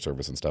customer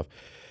service and stuff.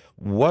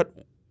 What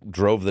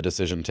drove the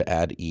decision to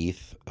add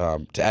ETH,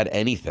 to add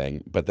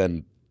anything, but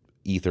then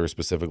Ether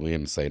specifically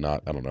and say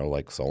not, I don't know,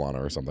 like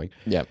Solana or something?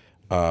 Yeah.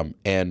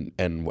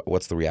 And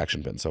what's the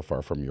reaction been so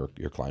far from your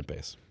client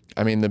base?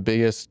 I mean, the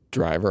biggest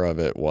driver of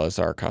it was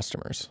our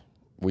customers.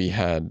 We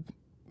had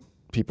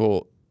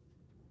people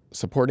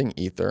supporting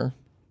Ether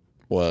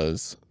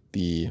was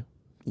the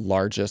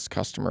largest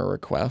customer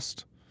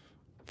request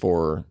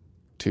for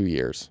 2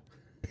 years,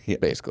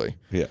 basically.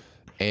 Yeah.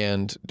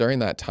 And during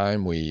that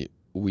time, we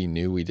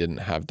knew we didn't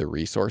have the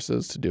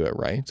resources to do it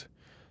right,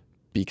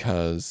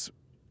 because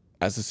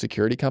as a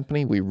security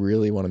company, we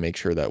really want to make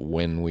sure that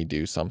when we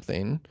do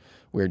something,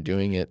 we're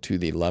doing it to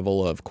the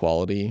level of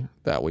quality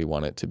that we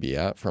want it to be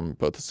at from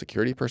both a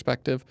security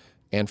perspective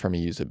and from a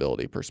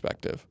usability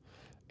perspective.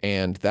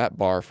 And that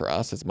bar for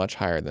us is much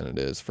higher than it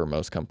is for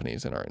most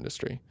companies in our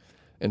industry.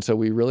 And so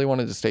we really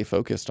wanted to stay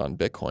focused on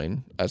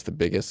Bitcoin as the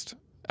biggest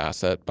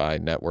asset by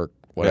network,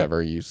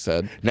 whatever you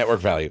said.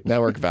 Network value.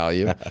 Network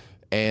value.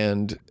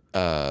 And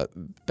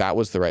that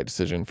was the right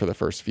decision for the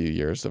first few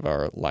years of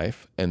our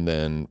life. And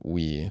then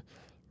we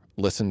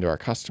listened to our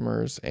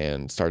customers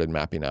and started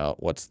mapping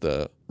out what's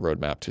the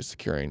roadmap to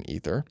securing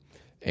Ether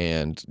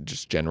and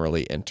just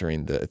generally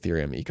entering the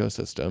Ethereum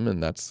ecosystem.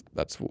 And that's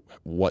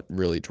what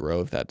really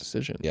drove that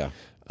decision. Yeah.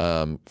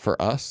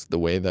 For us, the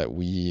way that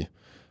we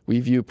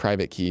view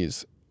private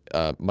keys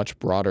much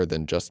broader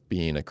than just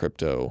being a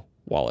crypto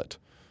wallet.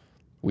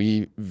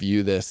 We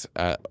view this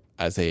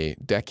as a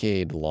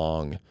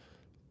decade-long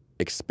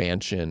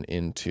expansion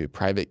into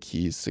private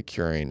keys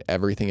securing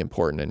everything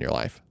important in your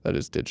life that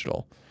is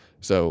digital.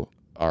 So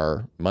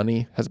our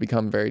money has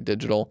become very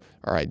digital.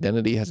 Our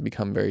identity has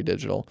become very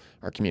digital.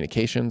 Our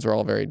communications are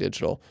all very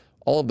digital.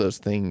 All of those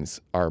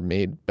things are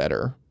made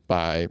better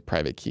by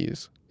private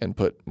keys and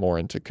put more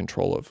into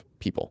control of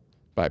people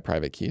by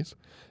private keys.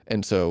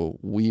 And so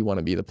we want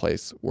to be the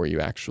place where you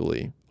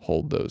actually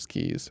hold those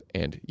keys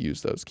and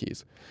use those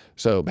keys.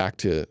 So back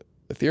to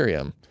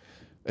Ethereum.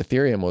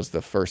 Ethereum was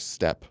the first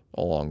step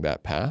along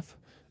that path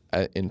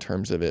in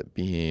terms of it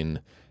being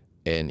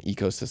an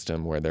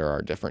ecosystem where there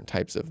are different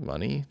types of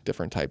money,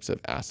 different types of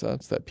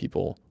assets that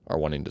people are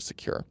wanting to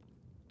secure.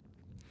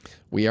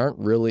 We aren't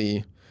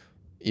really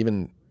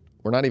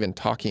we're not even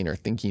talking or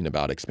thinking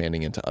about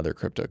expanding into other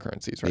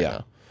cryptocurrencies right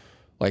now.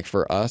 Like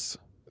for us,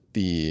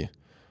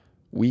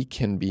 we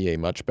can be a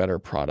much better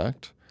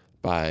product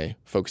by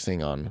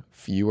focusing on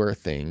fewer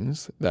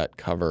things that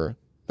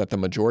the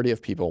majority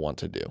of people want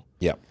to do.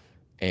 Yeah.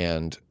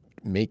 And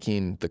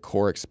making the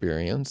core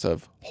experience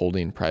of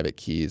holding private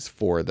keys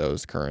for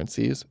those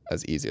currencies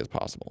as easy as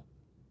possible.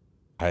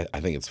 I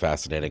think it's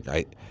fascinating.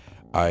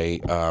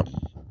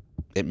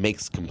 It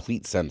makes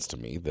complete sense to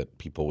me that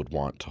people would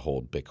want to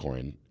hold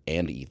Bitcoin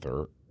and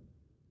Ether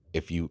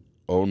if you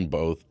own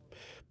both.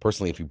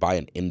 Personally, if you buy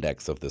an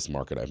index of this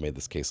market, I've made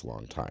this case a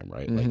long time,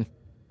 right? Like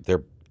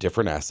they're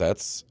different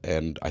assets,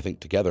 and I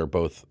think together,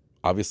 both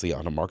obviously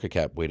on a market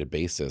cap weighted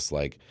basis,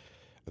 like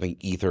I think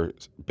Ether,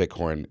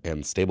 Bitcoin,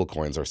 and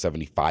stablecoins are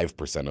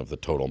 75% of the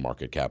total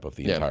market cap of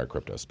the entire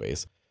crypto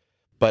space.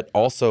 But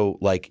also,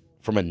 like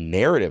from a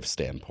narrative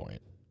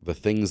standpoint, the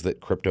things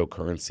that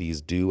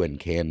cryptocurrencies do and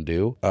can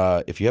do.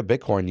 If you have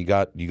Bitcoin,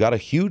 you got a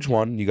huge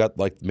one. You got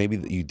like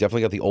you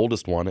definitely got the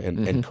oldest one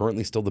and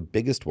currently still the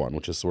biggest one,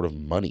 which is sort of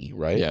money,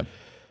 right? Yeah.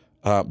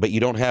 But you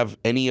don't have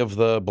any of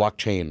the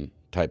blockchain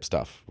type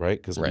stuff,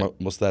 right? Because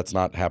most of that's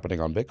not happening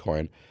on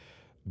Bitcoin.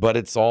 but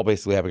it's all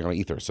basically happening on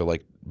Ether. So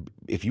like,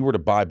 if you were to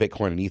buy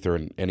Bitcoin and Ether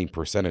in any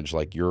percentage,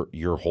 like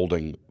you're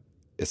holding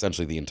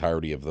essentially the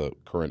entirety of the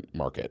current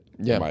market,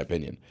 in my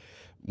opinion.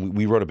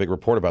 We wrote a big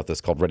report about this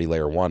called Ready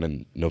Layer 1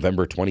 in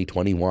November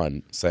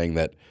 2021, saying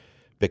that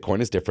Bitcoin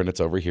is different. It's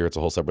over here. It's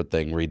a whole separate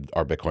thing. Read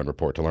our Bitcoin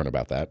report to learn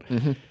about that.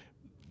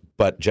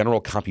 But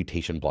general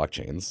computation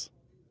blockchains,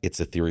 it's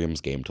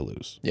Ethereum's game to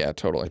lose. Yeah,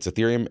 totally. It's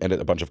Ethereum and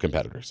a bunch of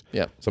competitors.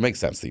 Yeah. So it makes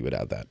sense that you would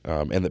add that,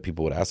 and that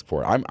people would ask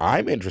for it.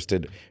 I'm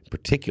interested in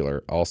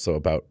particular also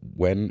about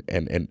when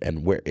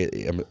and where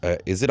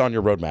is it on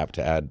your roadmap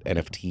to add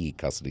NFT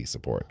custody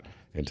support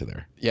into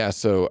there? Yeah,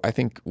 so I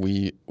think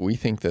we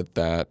think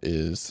that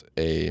is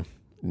a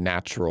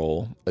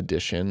natural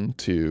addition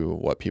to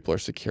what people are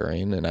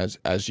securing, and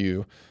as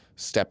you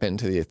step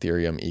into the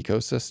Ethereum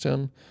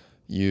ecosystem,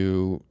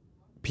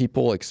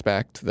 people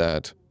expect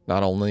that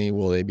not only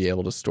will they be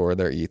able to store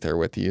their Ether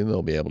with you,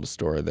 they'll be able to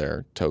store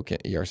their token,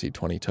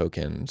 ERC20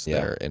 tokens,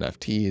 their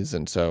NFTs.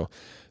 And so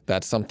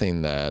that's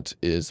something that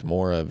is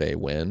more of a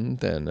win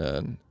than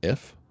an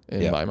if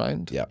in my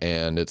mind.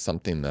 And it's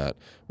something that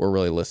we're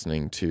really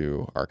listening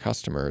to our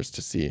customers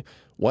to see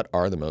what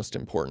are the most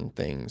important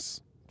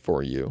things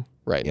for you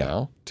right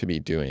now to be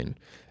doing.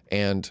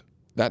 And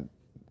that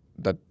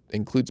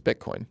includes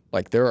Bitcoin.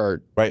 Like there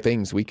are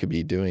things we could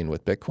be doing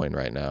with Bitcoin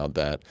right now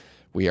that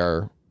we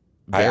are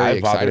very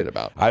excited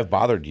about. I've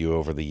bothered you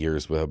over the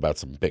years about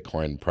some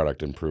Bitcoin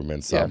product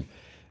improvements. Some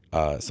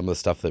of the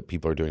stuff that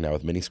people are doing now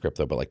with Miniscript,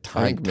 though, but like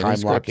time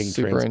locking,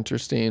 super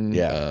interesting.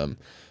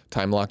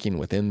 Time locking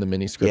within the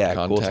Miniscript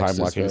context. Cool time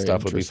locking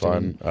stuff would be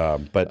fun.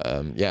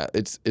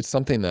 It's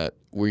something that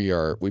we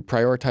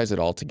prioritize it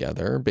all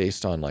together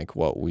based on like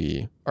what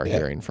we are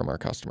hearing from our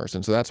customers,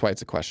 and so that's why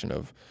it's a question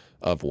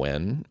of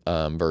when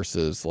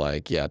versus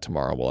like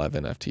tomorrow we'll have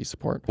NFT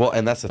support. Well,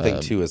 and that's the thing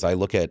too is I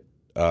look at.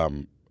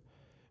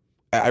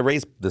 I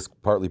raised this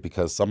partly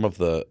because some of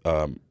the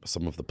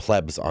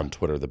plebs on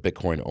Twitter, the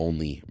Bitcoin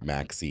only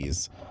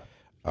maxis,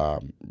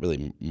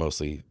 really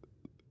mostly,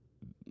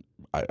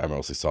 I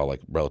mostly saw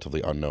like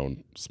relatively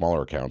unknown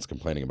smaller accounts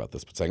complaining about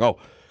this, but saying, "Oh,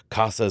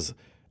 Casa's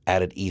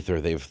added Ether.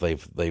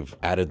 They've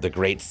added the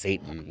Great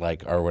Satan,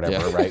 like or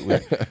whatever,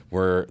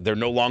 right? They're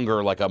no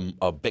longer like a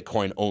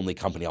Bitcoin only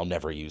company. I'll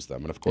never use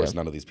them." And of course,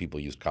 none of these people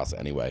used Casa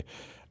anyway.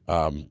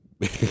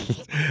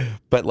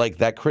 But like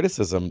that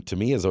criticism to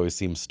me has always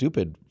seemed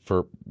stupid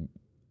for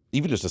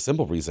even just a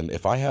simple reason.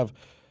 If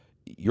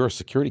you're a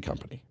security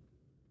company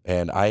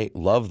and I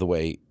love the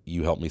way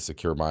you help me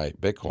secure my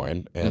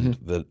Bitcoin and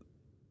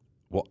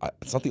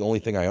it's not the only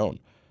thing I own,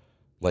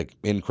 like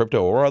in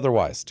crypto or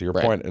otherwise, to your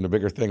point, and a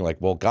bigger thing, like,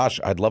 well, gosh,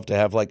 I'd love to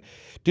have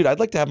I'd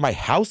like to have my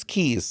house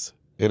keys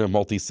in a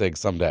multi-sig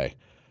someday.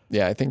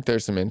 Yeah, I think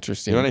there's some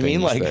interesting. You know what I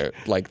mean?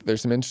 Like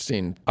there's some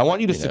interesting. I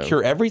want you to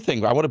secure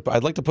everything.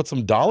 I'd like to put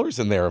some dollars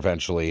in there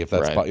eventually, if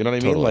that's you know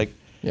what I mean? Like,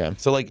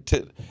 So like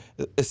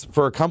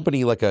for a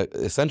company like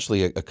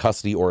essentially a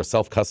custody or a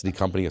self-custody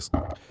company, a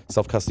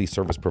self-custody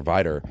service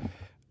provider,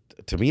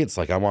 to me it's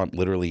like I want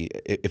literally,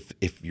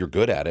 if you're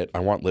good at it, I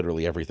want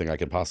literally everything I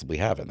could possibly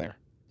have in there.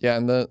 Yeah,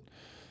 and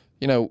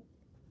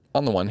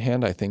on the one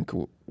hand, I think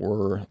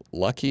we're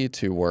lucky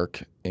to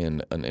work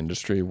in an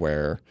industry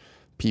where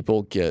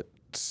people get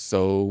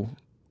so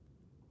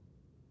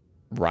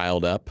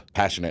riled up.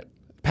 Passionate,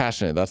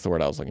 that's the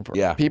word I was looking for.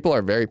 Yeah. People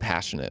are very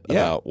passionate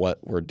about what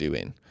we're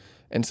doing.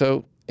 And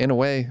so in a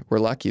way, we're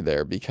lucky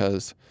there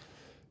because,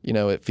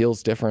 it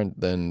feels different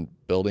than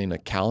building a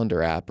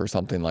calendar app or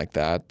something like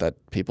that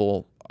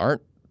people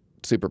aren't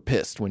super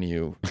pissed when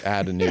you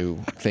add a new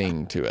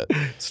thing to it.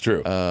 It's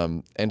true.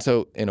 And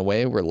so in a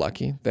way, we're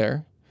lucky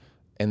there.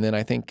 And then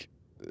I think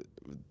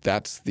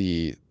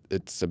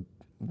it's a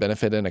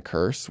benefit and a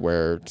curse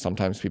where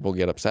sometimes people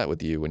get upset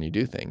with you when you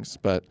do things.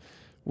 But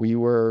we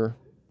were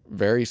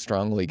very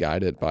strongly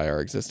guided by our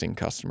existing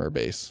customer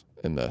base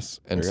in this.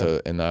 And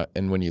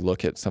and when you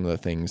look at some of the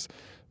things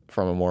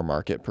from a more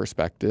market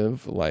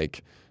perspective,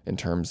 like in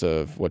terms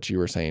of what you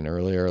were saying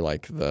earlier,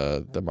 like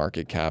the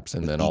market caps,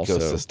 and then also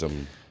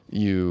ecosystem.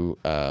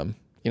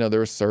 There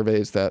were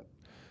surveys that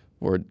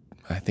were,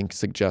 I think,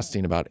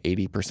 suggesting about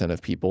 80%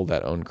 of people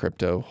that own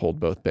crypto hold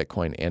both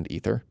Bitcoin and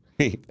Ether.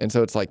 And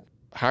so it's like,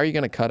 how are you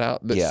going to cut out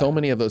that? So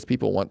many of those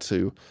people want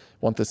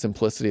the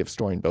simplicity of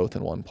storing both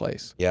in one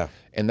place. Yeah.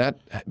 And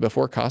that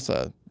before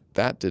Casa,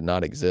 that did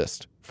not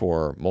exist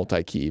for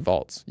multi-key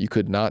vaults. You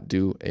could not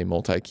do a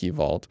multi-key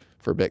vault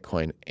for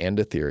Bitcoin and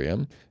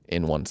Ethereum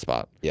in one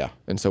spot. Yeah.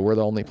 And so we're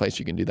the only place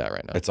you can do that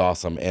right now. It's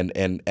awesome.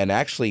 And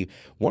actually,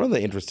 one of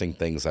the interesting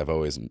things I've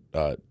always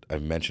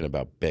I've mentioned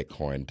about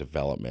Bitcoin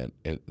development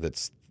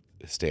that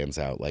stands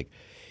out, like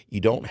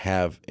you don't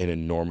have an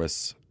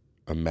enormous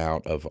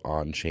amount of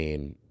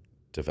on-chain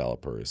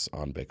developers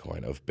on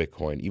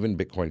Bitcoin, even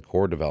Bitcoin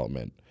core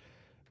development,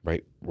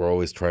 right? We're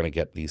always trying to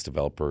get these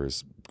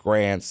developers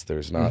grants.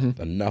 There's not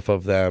enough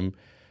of them.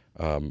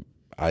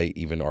 I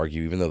even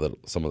argue, even though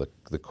some of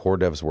the core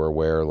devs were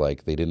aware,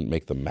 like they didn't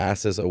make the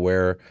masses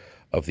aware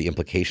of the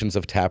implications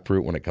of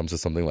Taproot when it comes to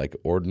something like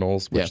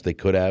ordinals, which they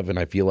could have. And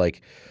I feel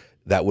like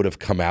that would have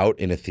come out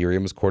in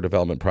Ethereum's core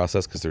development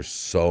process because there's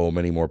so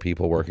many more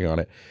people working on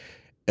it.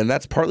 And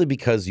that's partly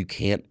because you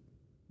can't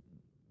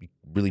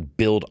really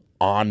build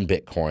on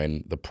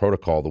Bitcoin, the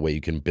protocol, the way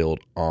you can build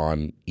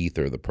on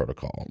Ether, the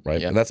protocol, right?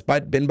 Yeah. And that's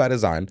been by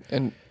design.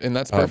 And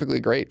that's perfectly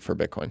great for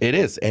Bitcoin. It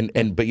is.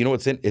 But you know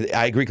what's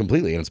I agree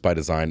completely, and it's by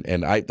design.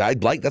 And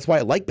that's why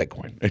I like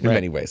Bitcoin in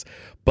many ways.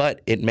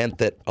 But it meant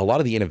that a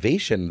lot of the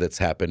innovation that's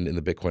happened in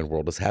the Bitcoin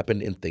world has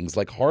happened in things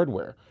like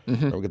hardware.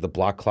 Mm-hmm. We got the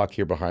block clock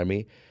here behind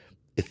me.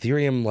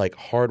 Ethereum, like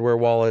hardware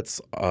wallets,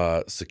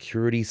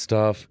 security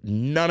stuff,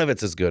 none of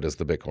it's as good as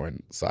the Bitcoin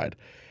side.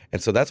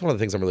 And so that's one of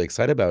the things I'm really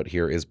excited about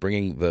here is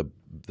bringing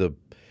the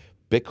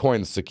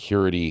Bitcoin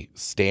security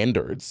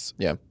standards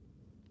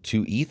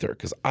to Ether,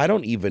 because I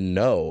don't even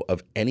know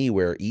of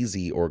anywhere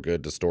easy or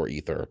good to store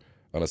Ether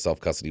on a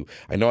self-custody.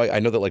 I know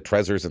that like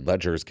Trezors and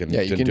Ledgers can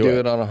you can do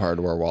it on a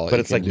hardware wallet. But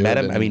it's like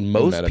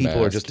most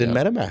people are just in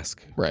MetaMask.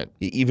 Right.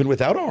 Even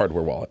without a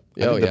hardware wallet.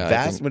 The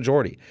vast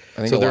majority.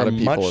 I think a lot of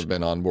people have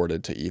been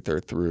onboarded to Ether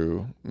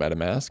through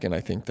MetaMask, and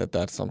I think that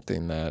that's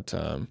something that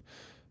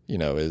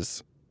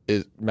is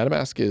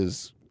MetaMask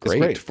is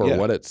great for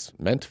what it's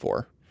meant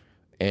for.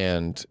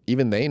 And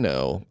even they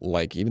know,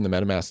 like even the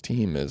MetaMask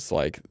team is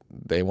like,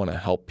 they want to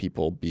help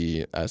people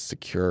be as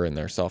secure in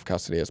their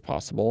self-custody as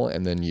possible,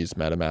 and then use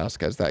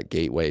MetaMask as that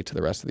gateway to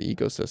the rest of the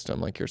ecosystem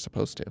like you're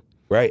supposed to.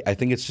 Right. I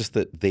think it's just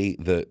that the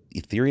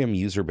Ethereum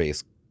user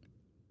base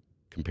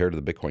compared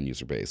to the Bitcoin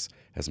user base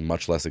has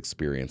much less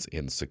experience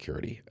in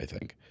security, I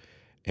think.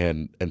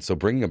 And so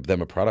bringing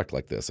them a product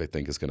like this, I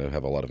think, is going to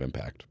have a lot of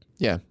impact.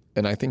 Yeah.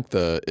 And I think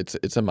it's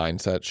a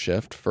mindset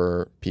shift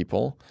for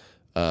people.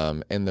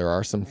 And there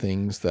are some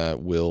things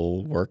that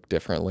will work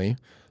differently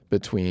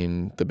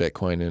between the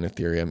Bitcoin and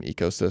Ethereum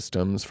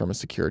ecosystems from a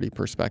security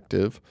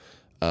perspective.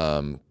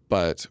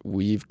 But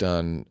we've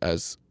done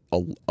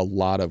a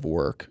lot of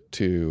work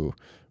to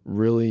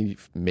really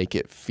make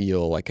it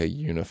feel like a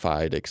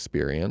unified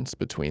experience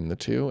between the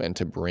two, and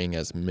to bring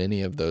as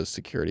many of those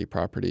security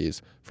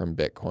properties from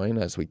Bitcoin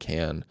as we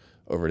can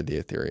over to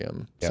the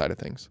Ethereum side of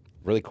things.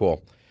 Really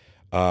cool.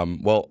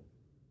 Well,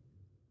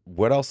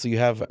 what else do you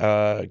have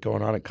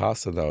going on at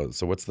Casa, though?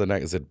 So what's the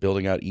next? Is it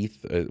building out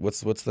ETH?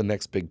 What's the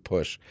next big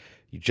push?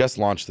 You just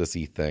launched this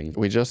ETH thing.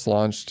 We just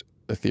launched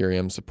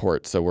Ethereum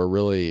support. So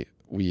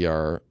we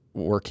are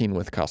working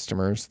with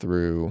customers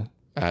through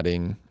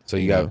adding.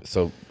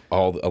 So a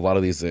lot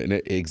of these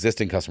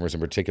existing customers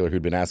in particular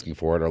who'd been asking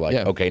for it are like,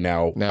 okay,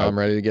 now I'm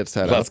ready to get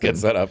set up. Let's get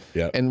set up.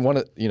 Yeah. And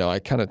I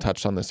kind of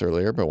touched on this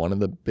earlier, but one of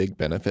the big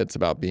benefits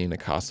about being a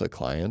Casa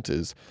client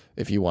is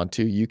if you want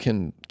to, you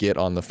can get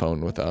on the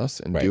phone with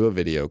us and do a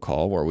video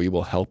call where we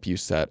will help you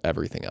set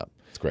everything up.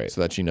 It's great.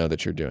 So that you know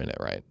that you're doing it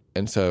right.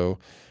 And so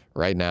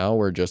right now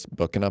we're just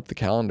booking up the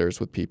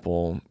calendars with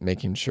people,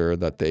 making sure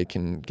that they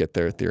can get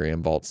their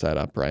Ethereum vault set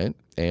up right.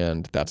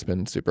 And that's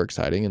been super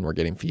exciting, and we're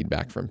getting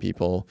feedback from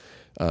people,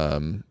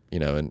 and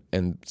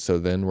so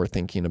then we're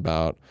thinking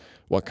about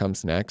what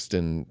comes next,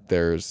 and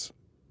there's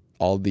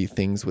all the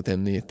things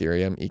within the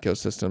Ethereum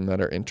ecosystem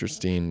that are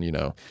interesting.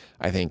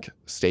 I think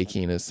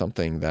staking is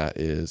something that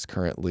is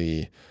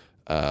currently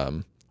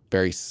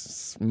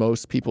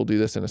most people do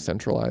this in a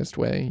centralized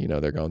way.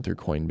 They're going through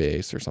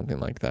Coinbase or something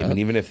like that. I mean,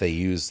 even if they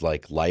use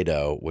like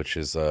Lido, which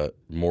is a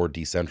more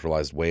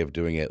decentralized way of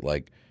doing it,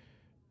 like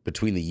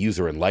between the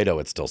user and Lido,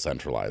 it's still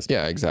centralized.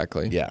 Yeah,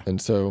 exactly. Yeah.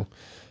 And so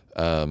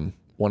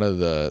one of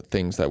the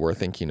things that we're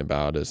thinking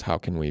about is how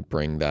can we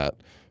bring that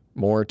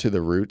more to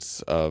the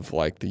roots of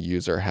like the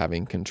user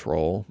having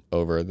control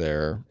over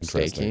their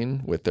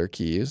staking with their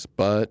keys,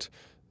 but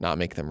not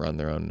make them run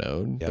their own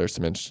node. Yep. There's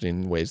some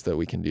interesting ways that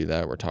we can do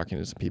that. We're talking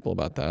to some people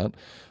about that.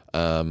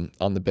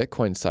 On the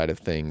Bitcoin side of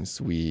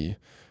things, we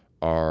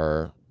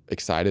are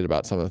excited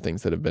about some of the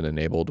things that have been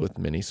enabled with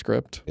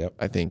Miniscript. Yep.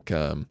 I think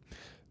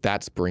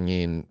that's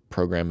bringing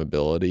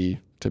programmability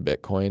to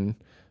Bitcoin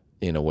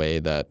in a way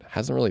that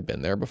hasn't really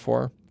been there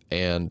before.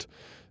 And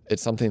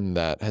it's something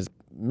that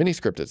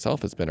Miniscript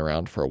itself has been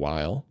around for a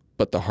while,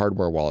 but the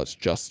hardware wallets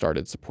just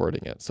started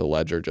supporting it. So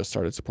Ledger just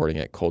started supporting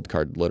it.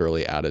 Coldcard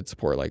literally added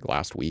support like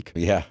last week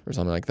or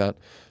something like that.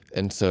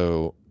 And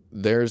so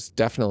there's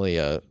definitely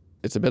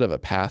it's a bit of a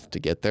path to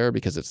get there,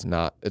 because it's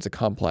a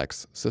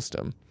complex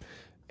system.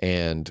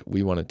 And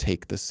we want to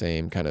take the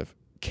same kind of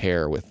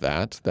care with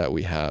that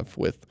we have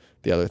with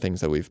the other things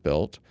that we've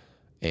built.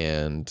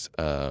 And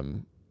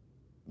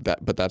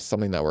but that's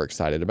something that we're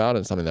excited about,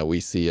 and something that we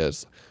see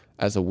as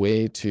a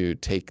way to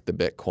take the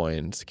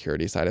Bitcoin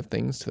security side of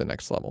things to the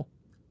next level.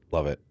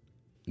 Love it.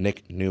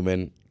 Nick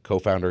Neuman,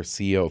 co-founder,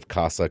 CEO of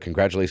Casa.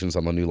 Congratulations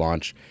on the new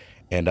launch.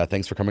 And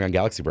thanks for coming on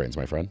Galaxy Brains,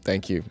 my friend.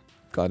 Thank you.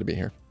 Glad to be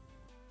here.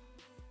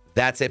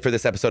 That's it for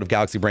this episode of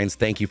Galaxy Brains.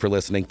 Thank you for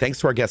listening. Thanks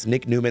to our guest,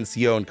 Nick Neuman,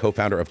 CEO and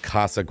co-founder of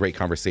Casa. Great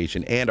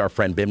conversation. And our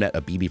friend Bimnet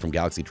Abibi from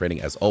Galaxy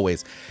Trading, as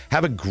always.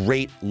 Have a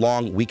great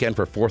long weekend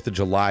for 4th of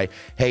July.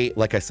 Hey,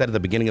 like I said at the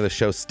beginning of the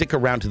show, stick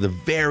around to the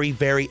very,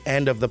 very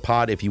end of the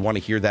pod if you want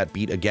to hear that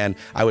beat again.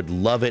 I would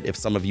love it if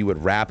some of you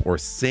would rap or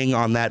sing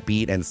on that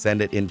beat and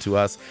send it in to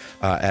us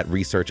at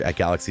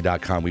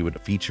research@galaxy.com. We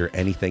would feature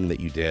anything that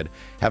you did.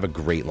 Have a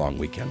great long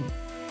weekend.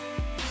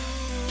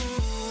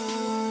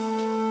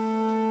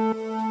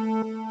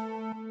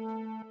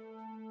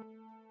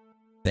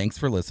 Thanks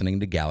for listening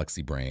to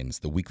Galaxy Brains,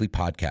 the weekly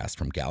podcast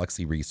from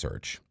Galaxy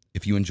Research.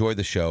 If you enjoy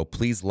the show,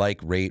 please like,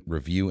 rate,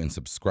 review, and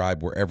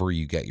subscribe wherever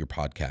you get your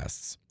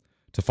podcasts.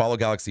 To follow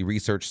Galaxy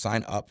Research,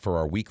 sign up for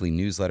our weekly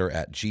newsletter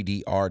at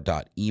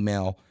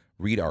gdr.email,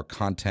 read our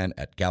content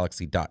at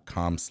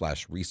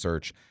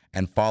galaxy.com/research,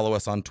 and follow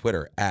us on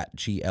Twitter at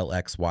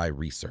GLXY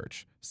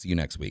Research. See you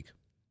next week.